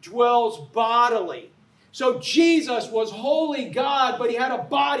 deity, dwells bodily. So Jesus was wholly God, but he had a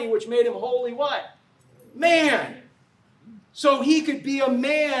body which made him wholly what? Man. So he could be a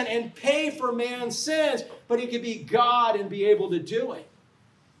man and pay for man's sins, but he could be God and be able to do it.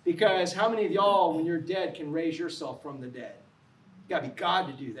 Because how many of y'all, when you're dead, can raise yourself from the dead? You got to be God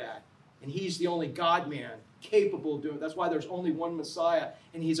to do that. And he's the only God-man capable of doing it. That's why there's only one Messiah,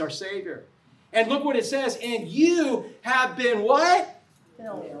 and he's our Savior. And look what it says, and you have been what?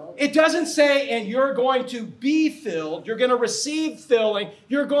 Filled. It doesn't say, and you're going to be filled. You're going to receive filling.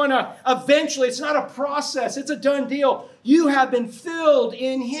 You're going to eventually, it's not a process. It's a done deal. You have been filled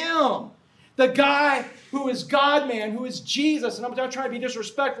in him. The guy who is God-man, who is Jesus, and I'm not trying to be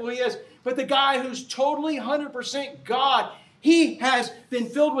disrespectful, he is, but the guy who's totally 100% God, he has been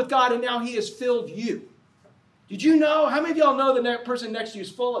filled with God, and now he has filled you. Did you know? How many of y'all know the person next to you is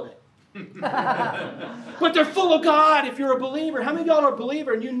full of it? But they're full of God if you're a believer. How many of y'all are a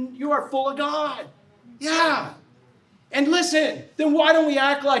believer and you are full of God? Yeah. And listen, then why don't we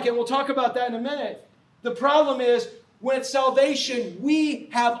act like it? We'll talk about that in a minute. The problem is, with salvation, we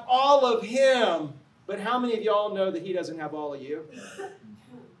have all of him. But how many of y'all know that he doesn't have all of you?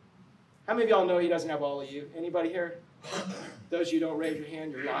 How many of y'all know he doesn't have all of you? Anybody here? Those of you who don't raise your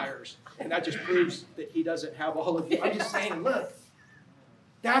hand, you're liars. And that just proves that he doesn't have all of you. I'm just saying, look.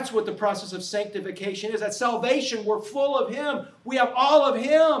 That's what the process of sanctification is. At salvation, we're full of him. We have all of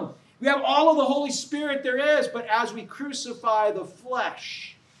him. We have all of the Holy Spirit there is. But as we crucify the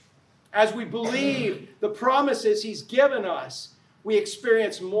flesh, as we believe the promises he's given us, we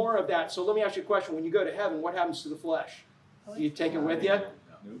experience more of that. So let me ask you a question. When you go to heaven, what happens to the flesh? Do you take it with you?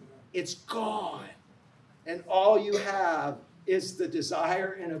 It's gone. And all you have is the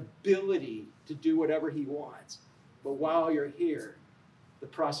desire and ability to do whatever he wants. But while you're here, the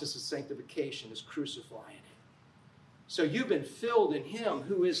process of sanctification is crucifying it. So you've been filled in him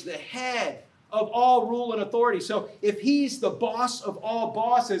who is the head of all rule and authority. So if he's the boss of all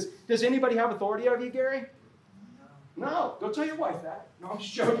bosses, does anybody have authority over you, Gary? No. Go tell your wife that. No, I'm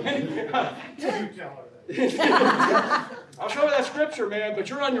just joking. You tell her that. I'll show her that scripture, man, but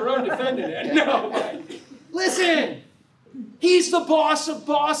you're on your own defending it. No. Listen. He's the boss of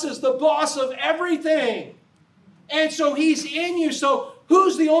bosses, the boss of everything. And so he's in you. So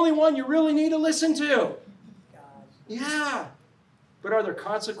who's the only one you really need to listen to? God. Yeah. But are there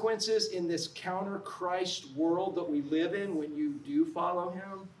consequences in this counter-Christ world that we live in when you do follow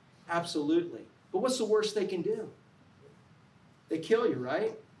him? Absolutely. But what's the worst they can do? They kill you,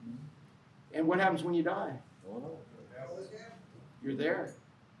 right? And what happens when you die? You're there.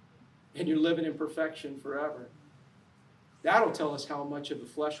 And you're living in perfection forever. That'll tell us how much of the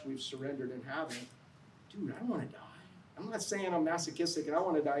flesh we've surrendered in heaven. Dude, I don't want to die. I'm not saying I'm masochistic and I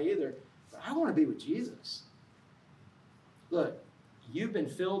want to die either, but I want to be with Jesus. Look, you've been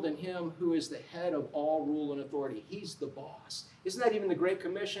filled in him who is the head of all rule and authority. He's the boss. Isn't that even the Great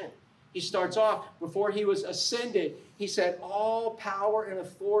Commission? He starts off, before he was ascended, he said, all power and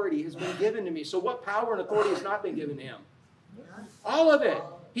authority has been given to me. So what power and authority has not been given to him? All of it.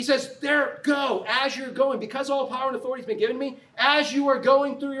 He says, there, go, as you're going. Because all power and authority has been given to me, as you are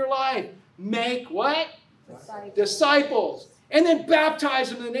going through your life, make what? Disciples. And then baptize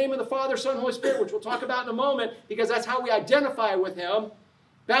them in the name of the Father, Son, Holy Spirit, which we'll talk about in a moment, because that's how we identify with him.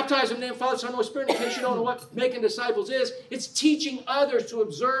 Baptize them in the name of the Father, Son, Holy Spirit. In case you don't know what making disciples is, it's teaching others to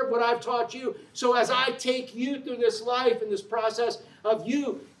observe what I've taught you. So as I take you through this life and this process of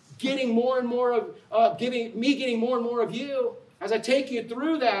you getting more and more of, getting more and more of you, as I take you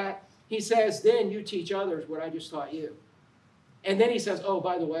through that, he says, then you teach others what I just taught you. And then he says, oh,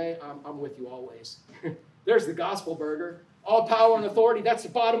 by the way, I'm with you always. There's the gospel burger. All power and authority, that's the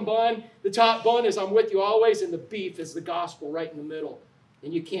bottom bun. The top bun is I'm with you always, and the beef is the gospel right in the middle.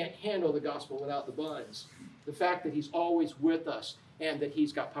 And you can't handle the gospel without the buns. The fact that he's always with us and that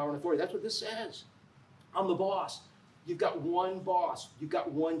he's got power and authority. That's what this says. I'm the boss. You've got one boss. You've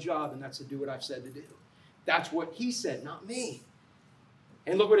got one job, and that's to do what I've said to do. That's what he said, not me.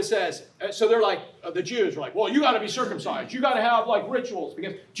 And look what it says. So they're like, the Jews were like, well, you got to be circumcised. You got to have like rituals.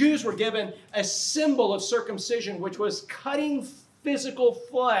 Because Jews were given a symbol of circumcision, which was cutting physical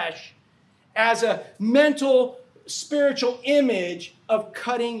flesh as a mental, spiritual image of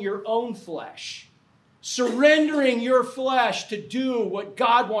cutting your own flesh. Surrendering your flesh to do what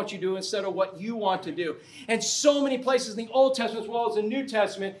God wants you to do instead of what you want to do. And so many places in the Old Testament as well as the New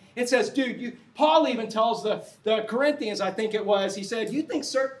Testament, it says, dude, Paul even tells the Corinthians, I think it was, he said, you think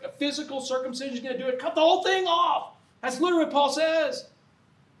physical circumcision is going to do it? Cut the whole thing off. That's literally what Paul says.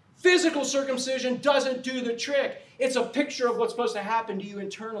 Physical circumcision doesn't do the trick. It's a picture of what's supposed to happen to you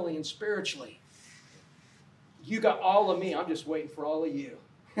internally and spiritually. You got all of me. I'm just waiting for all of you.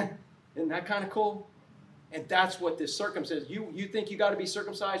 Isn't that kind of cool? And that's what this circumcision, you think you got to be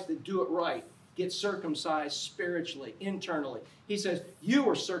circumcised, to do it right. Get circumcised spiritually, internally. He says, you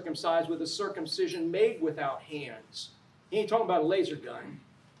were circumcised with a circumcision made without hands. He ain't talking about a laser gun.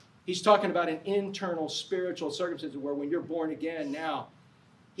 He's talking about an internal spiritual circumcision where when you're born again now,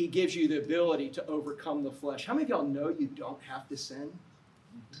 he gives you the ability to overcome the flesh. How many of y'all know you don't have to sin?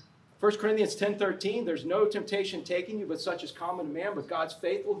 1 Corinthians 10:13, there's no temptation taking you, but such is common to man, but God's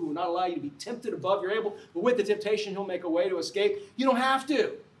faithful, who will not allow you to be tempted above your able, but with the temptation he'll make a way to escape. You don't have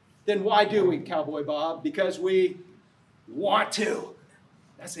to. Then why do we, Cowboy Bob? Because we want to.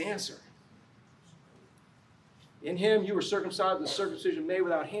 That's the answer. In him you were circumcised with a circumcision made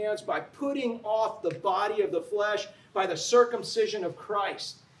without hands, by putting off the body of the flesh by the circumcision of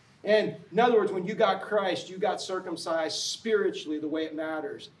Christ. And in other words, when you got Christ, you got circumcised spiritually the way it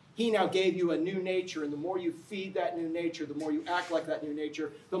matters. He now gave you a new nature, and the more you feed that new nature, the more you act like that new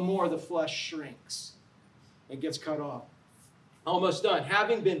nature, the more the flesh shrinks and gets cut off. Almost done.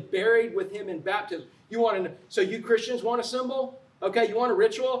 Having been buried with him in baptism. So you Christians want a symbol? Okay, you want a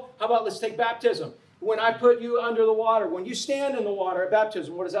ritual? How about let's take baptism. When I put you under the water, when you stand in the water at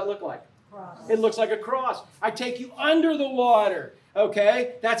baptism, what does that look like? Cross. It looks like a cross. I take you under the water.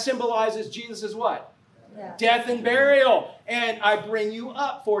 Okay, that symbolizes Jesus' what? Yeah. Death and burial. And I bring you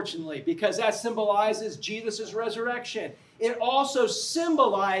up, fortunately, because that symbolizes Jesus' resurrection. It also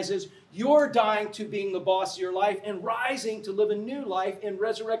symbolizes your dying to being the boss of your life and rising to live a new life in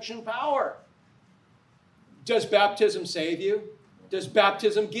resurrection power. Does baptism save you? Does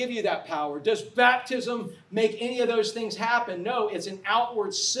baptism give you that power? Does baptism make any of those things happen? No, it's an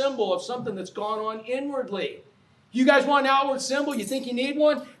outward symbol of something that's gone on inwardly. You guys want an outward symbol? You think you need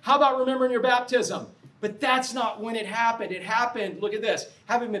one? How about remembering your baptism? But that's not when it happened. It happened, look at this,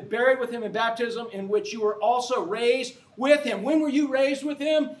 having been buried with him in baptism, in which you were also raised with him. When were you raised with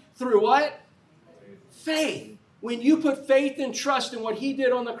him? Through what? Faith. When you put faith and trust in what he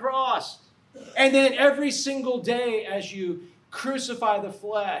did on the cross. And then every single day as you crucify the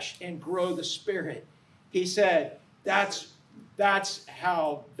flesh and grow the spirit, he said, that's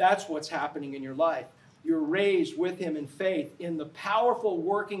what's happening in your life. You're raised with him in faith, in the powerful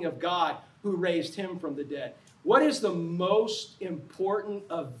working of God who raised him from the dead. What is the most important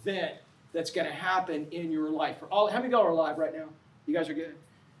event that's going to happen in your life? How many of y'all are alive right now? You guys are good?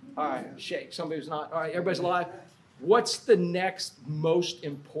 All right, shake. Somebody's not. All right, everybody's alive. What's the next most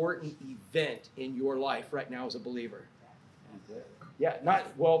important event in your life right now as a believer?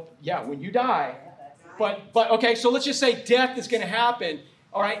 When you die. But okay, so let's just say death is going to happen.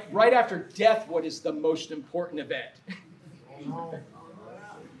 All right, right after death, what is the most important event?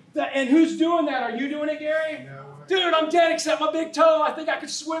 And who's doing that? Are you doing it, Gary? No. Dude, I'm dead except my big toe. I think I could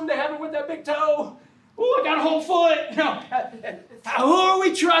swim to heaven with that big toe. Oh, I got a whole foot. No. Who are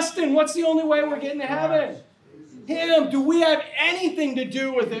we trusting? What's the only way we're getting to heaven? Him. Do we have anything to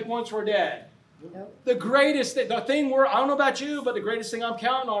do with it once we're dead? Nope. The greatest thing, I don't know about you, but the greatest thing I'm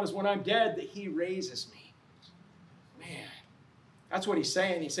counting on is when I'm dead that he raises me. Man, that's what he's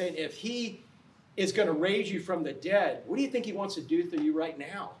saying. He's saying if he is going to raise you from the dead, what do you think he wants to do through you right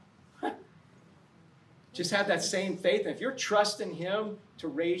now? Just have that same faith. And if you're trusting him to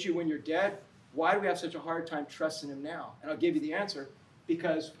raise you when you're dead, why do we have such a hard time trusting him now? And I'll give you the answer.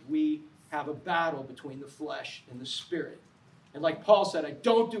 Because we have a battle between the flesh and the spirit. And like Paul said, I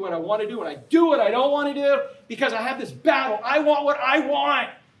don't do what I want to do, and I do what I don't want to do because I have this battle. I want what I want.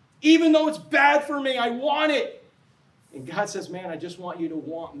 Even though it's bad for me, I want it. And God says, man, I just want you to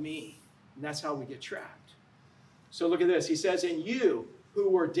want me. And that's how we get trapped. So look at this. He says, and you who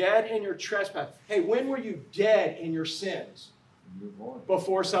were dead in your trespass. Hey, when were you dead in your sins?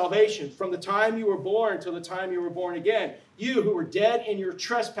 Before salvation. From the time you were born till the time you were born again. You who were dead in your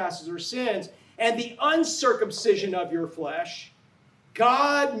trespasses or sins and the uncircumcision of your flesh,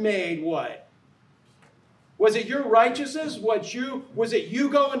 God made what? Was it your righteousness? Was it you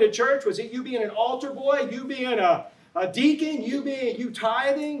going to church? Was it you being an altar boy? You being a deacon? You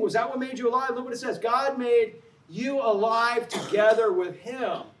tithing? Was that what made you alive? Look what it says. God made you alive together with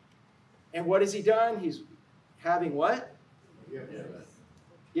him. And what has he done? He's having what?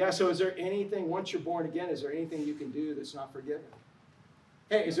 Yeah, so is there anything, once you're born again, is there anything you can do that's not forgiven?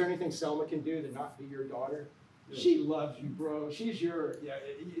 Hey, is there anything Selma can do to not be your daughter? She loves you, bro. She's your,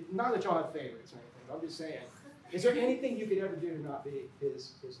 not that y'all have favorites or anything. I'm just saying. Is there anything you could ever do to not be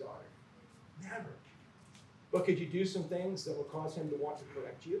his daughter? Never. But could you do some things that will cause him to want to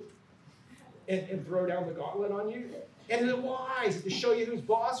correct you? And throw down the gauntlet on you? And is it wise? Is it to show you who's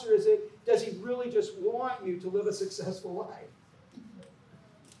boss, or does he really just want you to live a successful life?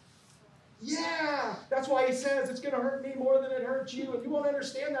 Yeah, that's why he says it's going to hurt me more than it hurts you, and you won't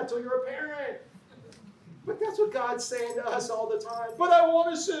understand that till you're a parent. But that's what God's saying to us all the time. But I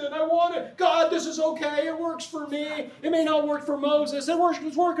want to sin. I want to. God, this is okay. It works for me. It may not work for Moses.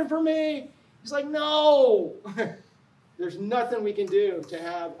 It's working for me. He's like, no. There's nothing we can do to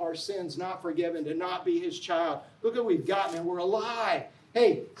have our sins not forgiven, to not be his child. Look what we've got, man. We're alive.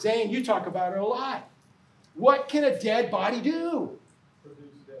 Hey, Zane, you talk about it a lot. What can a dead body do?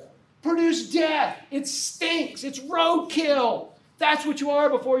 Produce death. It stinks. It's roadkill. That's what you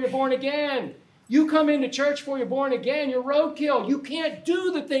are before you're born again. You come into church before you're born again, you're roadkill. You can't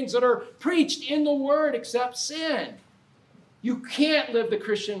do the things that are preached in the Word except sin. You can't live the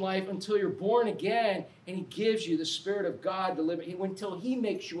Christian life until you're born again and he gives you the Spirit of God to live it until he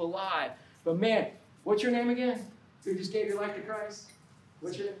makes you alive. But man, what's your name again? You just gave your life to Christ?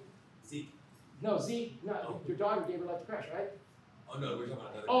 What's your name? Zeke. No, Zeke. No, your daughter gave her life to Christ, right? Oh, no, we're talking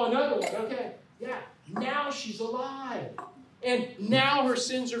about another. Oh, another one. Okay. Yeah. Now she's alive. And now her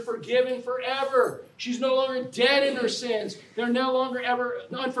sins are forgiven forever. She's no longer dead in her sins. They're no longer ever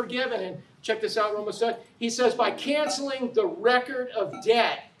unforgiven. And check this out, Romans 7. He says, by canceling the record of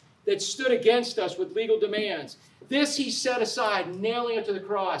debt that stood against us with legal demands, this he set aside, nailing it to the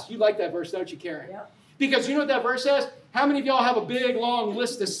cross. You like that verse, don't you, Karen? Yep. Because you know what that verse says? How many of y'all have a big, long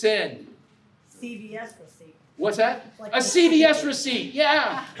list of sin? CVS receipt. What's that? Like a CVS receipt.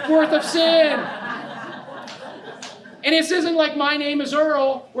 Yeah. Worth of sin. And this isn't like My Name is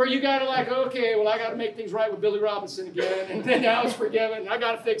Earl, where you got to okay, well, I got to make things right with Billy Robinson again, and then I was forgiven, I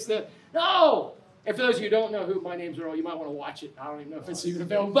got to fix that. No! And for those of you who don't know who My Name's Earl, you might want to watch it. I don't even know if it's even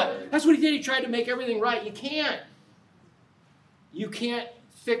available. But that's what he did. He tried to make everything right. You can't. You can't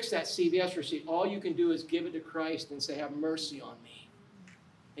fix that CVS receipt. All you can do is give it to Christ and say, have mercy on me.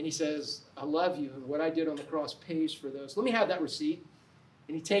 And he says, I love you, and what I did on the cross pays for those. Let me have that receipt.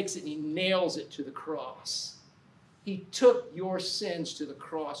 And he takes it and he nails it to the cross. He took your sins to the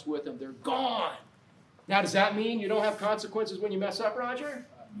cross with him. They're gone. Now, does that mean you don't have consequences when you mess up, Roger?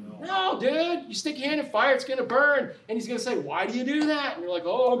 No, dude. You stick your hand in fire, it's going to burn. And he's going to say, why do you do that? And you're like,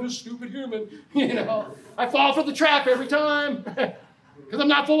 oh, I'm just a stupid human. I fall for the trap every time. Because I'm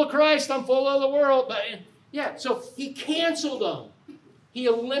not full of Christ, I'm full of the world. But yeah, so he canceled them. He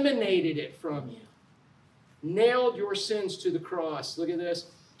eliminated it from you. Nailed your sins to the cross. Look at this.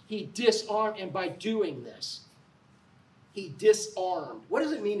 He disarmed, and by doing this, he disarmed. What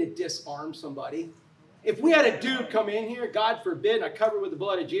does it mean to disarm somebody? If we had a dude come in here, God forbid, and I cover it with the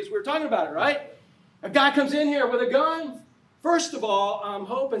blood of Jesus, we were talking about it, right? A guy comes in here with a gun. First of all, I'm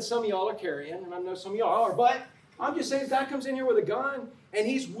hoping some of y'all are carrying, and I know some of y'all are, but I'm just saying, if God comes in here with a gun, and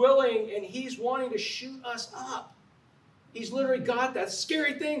he's willing, and he's wanting to shoot us up. He's literally got that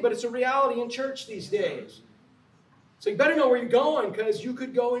scary thing, but it's a reality in church these days. So you better know where you're going because you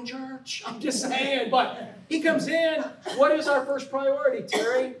could go in church. I'm just saying. But he comes in. What is our first priority,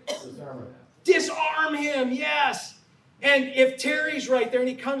 Terry? Disarm him, yes. And if Terry's right there and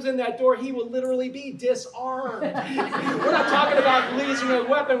he comes in that door, he will literally be disarmed. We're not talking about losing a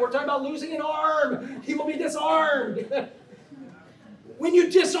weapon. We're talking about losing an arm. He will be disarmed. When you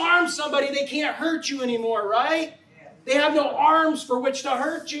disarm somebody, they can't hurt you anymore, right? They have no arms for which to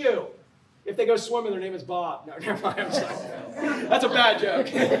hurt you. If they go swimming, their name is Bob. No, never mind. I'm sorry. That's a bad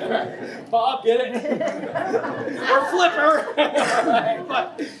joke. Bob, get it? Or Flipper.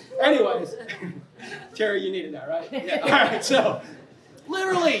 But anyways, Terry, you needed that, right? Yeah. All right, so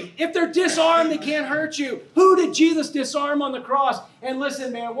literally, if they're disarmed, they can't hurt you. Who did Jesus disarm on the cross? And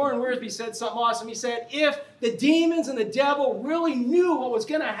listen, man, Warren Wiersbe said something awesome. He said, if the demons and the devil really knew what was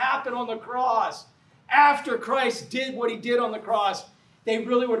going to happen on the cross after Christ did what he did on the cross, they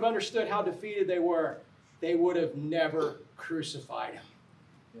really would have understood how defeated they were. They would have never crucified him.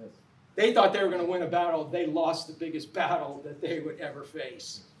 Yes. They thought they were going to win a battle. They lost the biggest battle that they would ever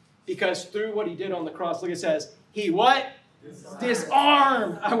face. Because through what he did on the cross, look, it says, he what?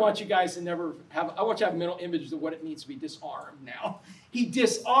 Disarmed. I want you guys to I want you to have a mental image of what it means to be disarmed now. He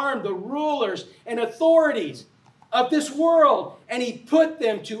disarmed the rulers and authorities of this world, and he put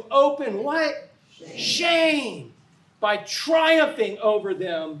them to open what? Shame. By triumphing over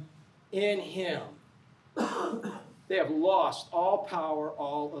them in him. They have lost all power,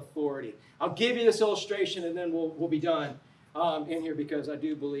 all authority. I'll give you this illustration and then we'll be done in here because I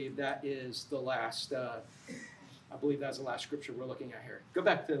do believe that is the last, I believe that's the last scripture we're looking at here. Go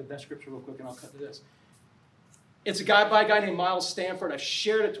back to that scripture real quick and I'll cut to this. It's a guy by a guy named Miles Stanford. I've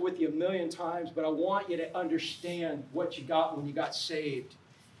shared it with you a million times, but I want you to understand what you got when you got saved.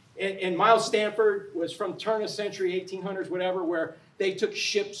 And Miles Stanford was from turn of century, 1800s, whatever, where they took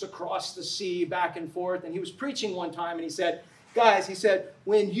ships across the sea back and forth. And he was preaching one time and he said, guys, he said,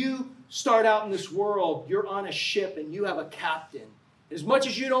 when you start out in this world, you're on a ship and you have a captain. As much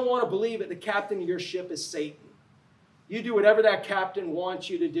as you don't want to believe it, the captain of your ship is Satan. You do whatever that captain wants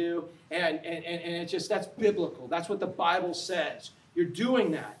you to do. And it's just, that's biblical. That's what the Bible says. You're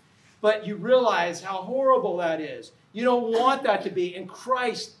doing that. But you realize how horrible that is. You don't want that to be. And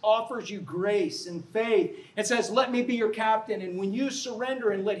Christ offers you grace and faith and says, let me be your captain. And when you surrender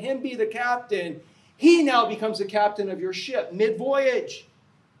and let him be the captain, he now becomes the captain of your ship mid-voyage.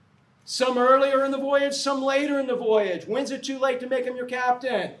 Some earlier in the voyage, some later in the voyage. When's it too late to make him your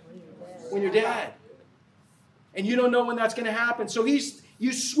captain? When you're dead. And you don't know when that's going to happen. So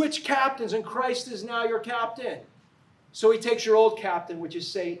you switch captains and Christ is now your captain. So he takes your old captain, which is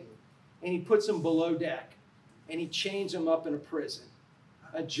Satan, and he puts him below deck. And he chains him up in a prison,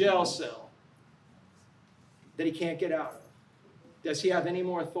 a jail cell that he can't get out of. Does he have any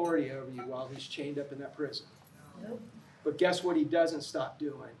more authority over you while he's chained up in that prison? No. But guess what he doesn't stop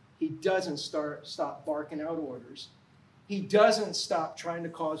doing? He doesn't stop barking out orders. He doesn't stop trying to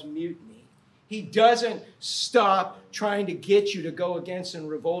cause mutiny. He doesn't stop trying to get you to go against and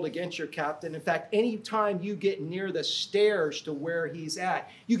revolt against your captain. In fact, anytime you get near the stairs to where he's at,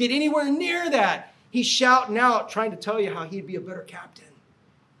 you get anywhere near that, he's shouting out, trying to tell you how he'd be a better captain.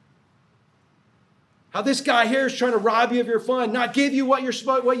 How this guy here is trying to rob you of your fun, not give you what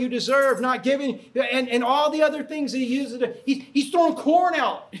you deserve, not giving, and all the other things that he uses. He's throwing corn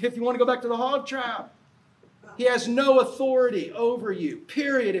out, if you want to go back to the hog trap. He has no authority over you,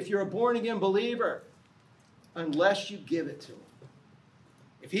 period, if you're a born-again believer, unless you give it to him.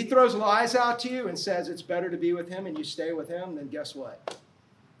 If he throws lies out to you and says it's better to be with him and you stay with him, then guess what?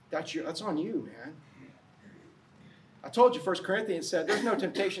 That's on you, man. I told you 1 Corinthians said, there's no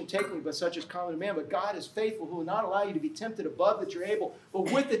temptation taken you but such as common to man, but God is faithful who will not allow you to be tempted above that you're able.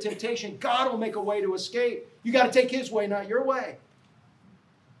 But with the temptation, God will make a way to escape. You got to take his way, not your way.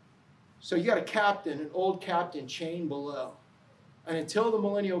 So you got a captain, an old captain chained below. And until the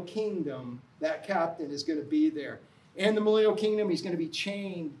millennial kingdom, that captain is going to be there. In the millennial kingdom, he's going to be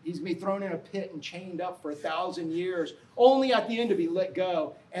chained. He's going to be thrown in a pit and chained up for 1,000 years, only at the end to be let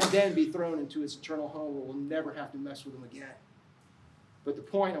go and then be thrown into his eternal home where we'll never have to mess with him again. But the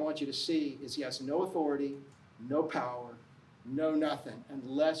point I want you to see is he has no authority, no power, no nothing,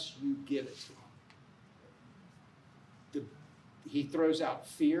 unless you give it to him. He throws out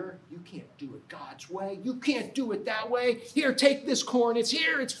fear. You can't do it God's way. You can't do it that way. Here, take this corn. It's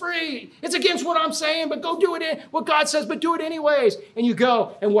here. It's free. It's against what I'm saying, but go do it what God says, but do it anyways. And you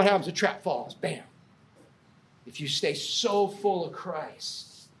go, and what happens? The trap falls. Bam. If you stay so full of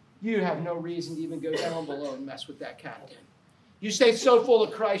Christ, you have no reason to even go down below and mess with that captain. You stay so full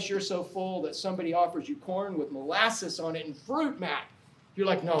of Christ, you're so full that somebody offers you corn with molasses on it and fruit, Matt. You're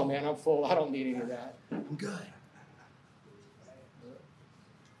like, no, man, I'm full. I don't need any of that. I'm good.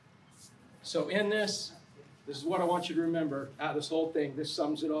 So in this is what I want you to remember out of this whole thing. This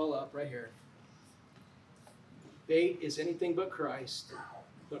sums it all up right here. Bait is anything but Christ,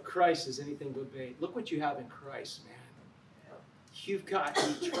 but Christ is anything but bait. Look what you have in Christ, man. You've got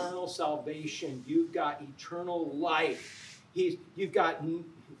eternal salvation. You've got eternal life. You've got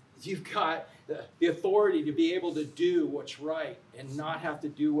the authority to be able to do what's right and not have to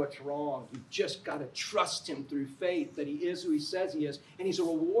do what's wrong. You've just got to trust him through faith that he is who he says he is, and he's a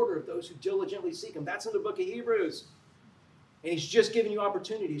rewarder of those who diligently seek him. That's in the book of Hebrews. And he's just giving you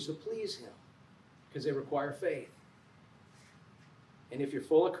opportunities to please him because they require faith. And if you're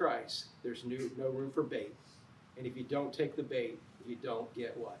full of Christ, there's no room for bait. And if you don't take the bait, you don't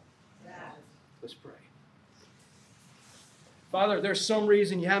get what? Let's pray. Father, there's some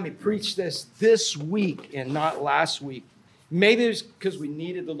reason you had me preach this week and not last week. Maybe it's because we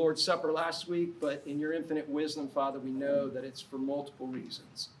needed the Lord's Supper last week, but in your infinite wisdom, Father, we know that it's for multiple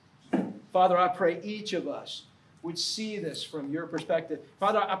reasons. Father, I pray each of us would see this from your perspective.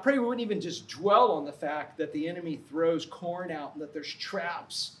 Father, I pray we wouldn't even just dwell on the fact that the enemy throws corn out and that there's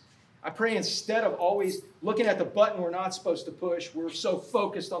traps. I pray instead of always looking at the button we're not supposed to push, we're so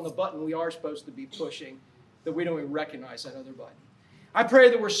focused on the button we are supposed to be pushing that we don't even recognize that other button. I pray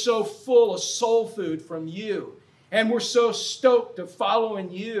that we're so full of soul food from you, and we're so stoked of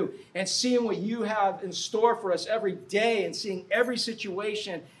following you and seeing what you have in store for us every day and seeing every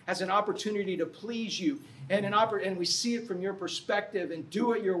situation as an opportunity to please you. And we see it from your perspective and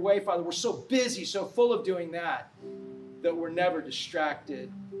do it your way, Father. We're so busy, so full of doing that we're never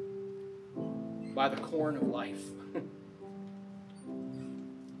distracted by the corn of life.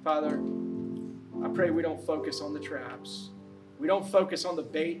 Father, I pray we don't focus on the traps. We don't focus on the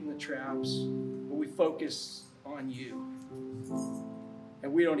bait and the traps, but we focus on you.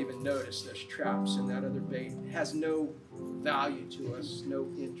 And we don't even notice there's traps in that other bait. It has no value to us, no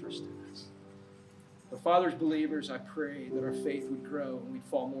interest in us. But Father, as believers, I pray that our faith would grow and we'd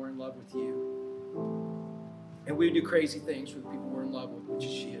fall more in love with you. And we'd do crazy things for the people we're in love with, which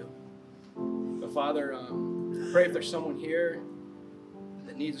is you. But Father, I pray if there's someone here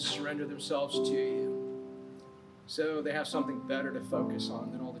that needs to surrender themselves to you so they have something better to focus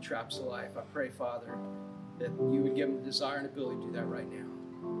on than all the traps of life, I pray, Father, that you would give them the desire and ability to do that right now.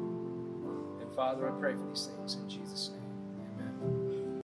 And Father, I pray for these things in Jesus' name.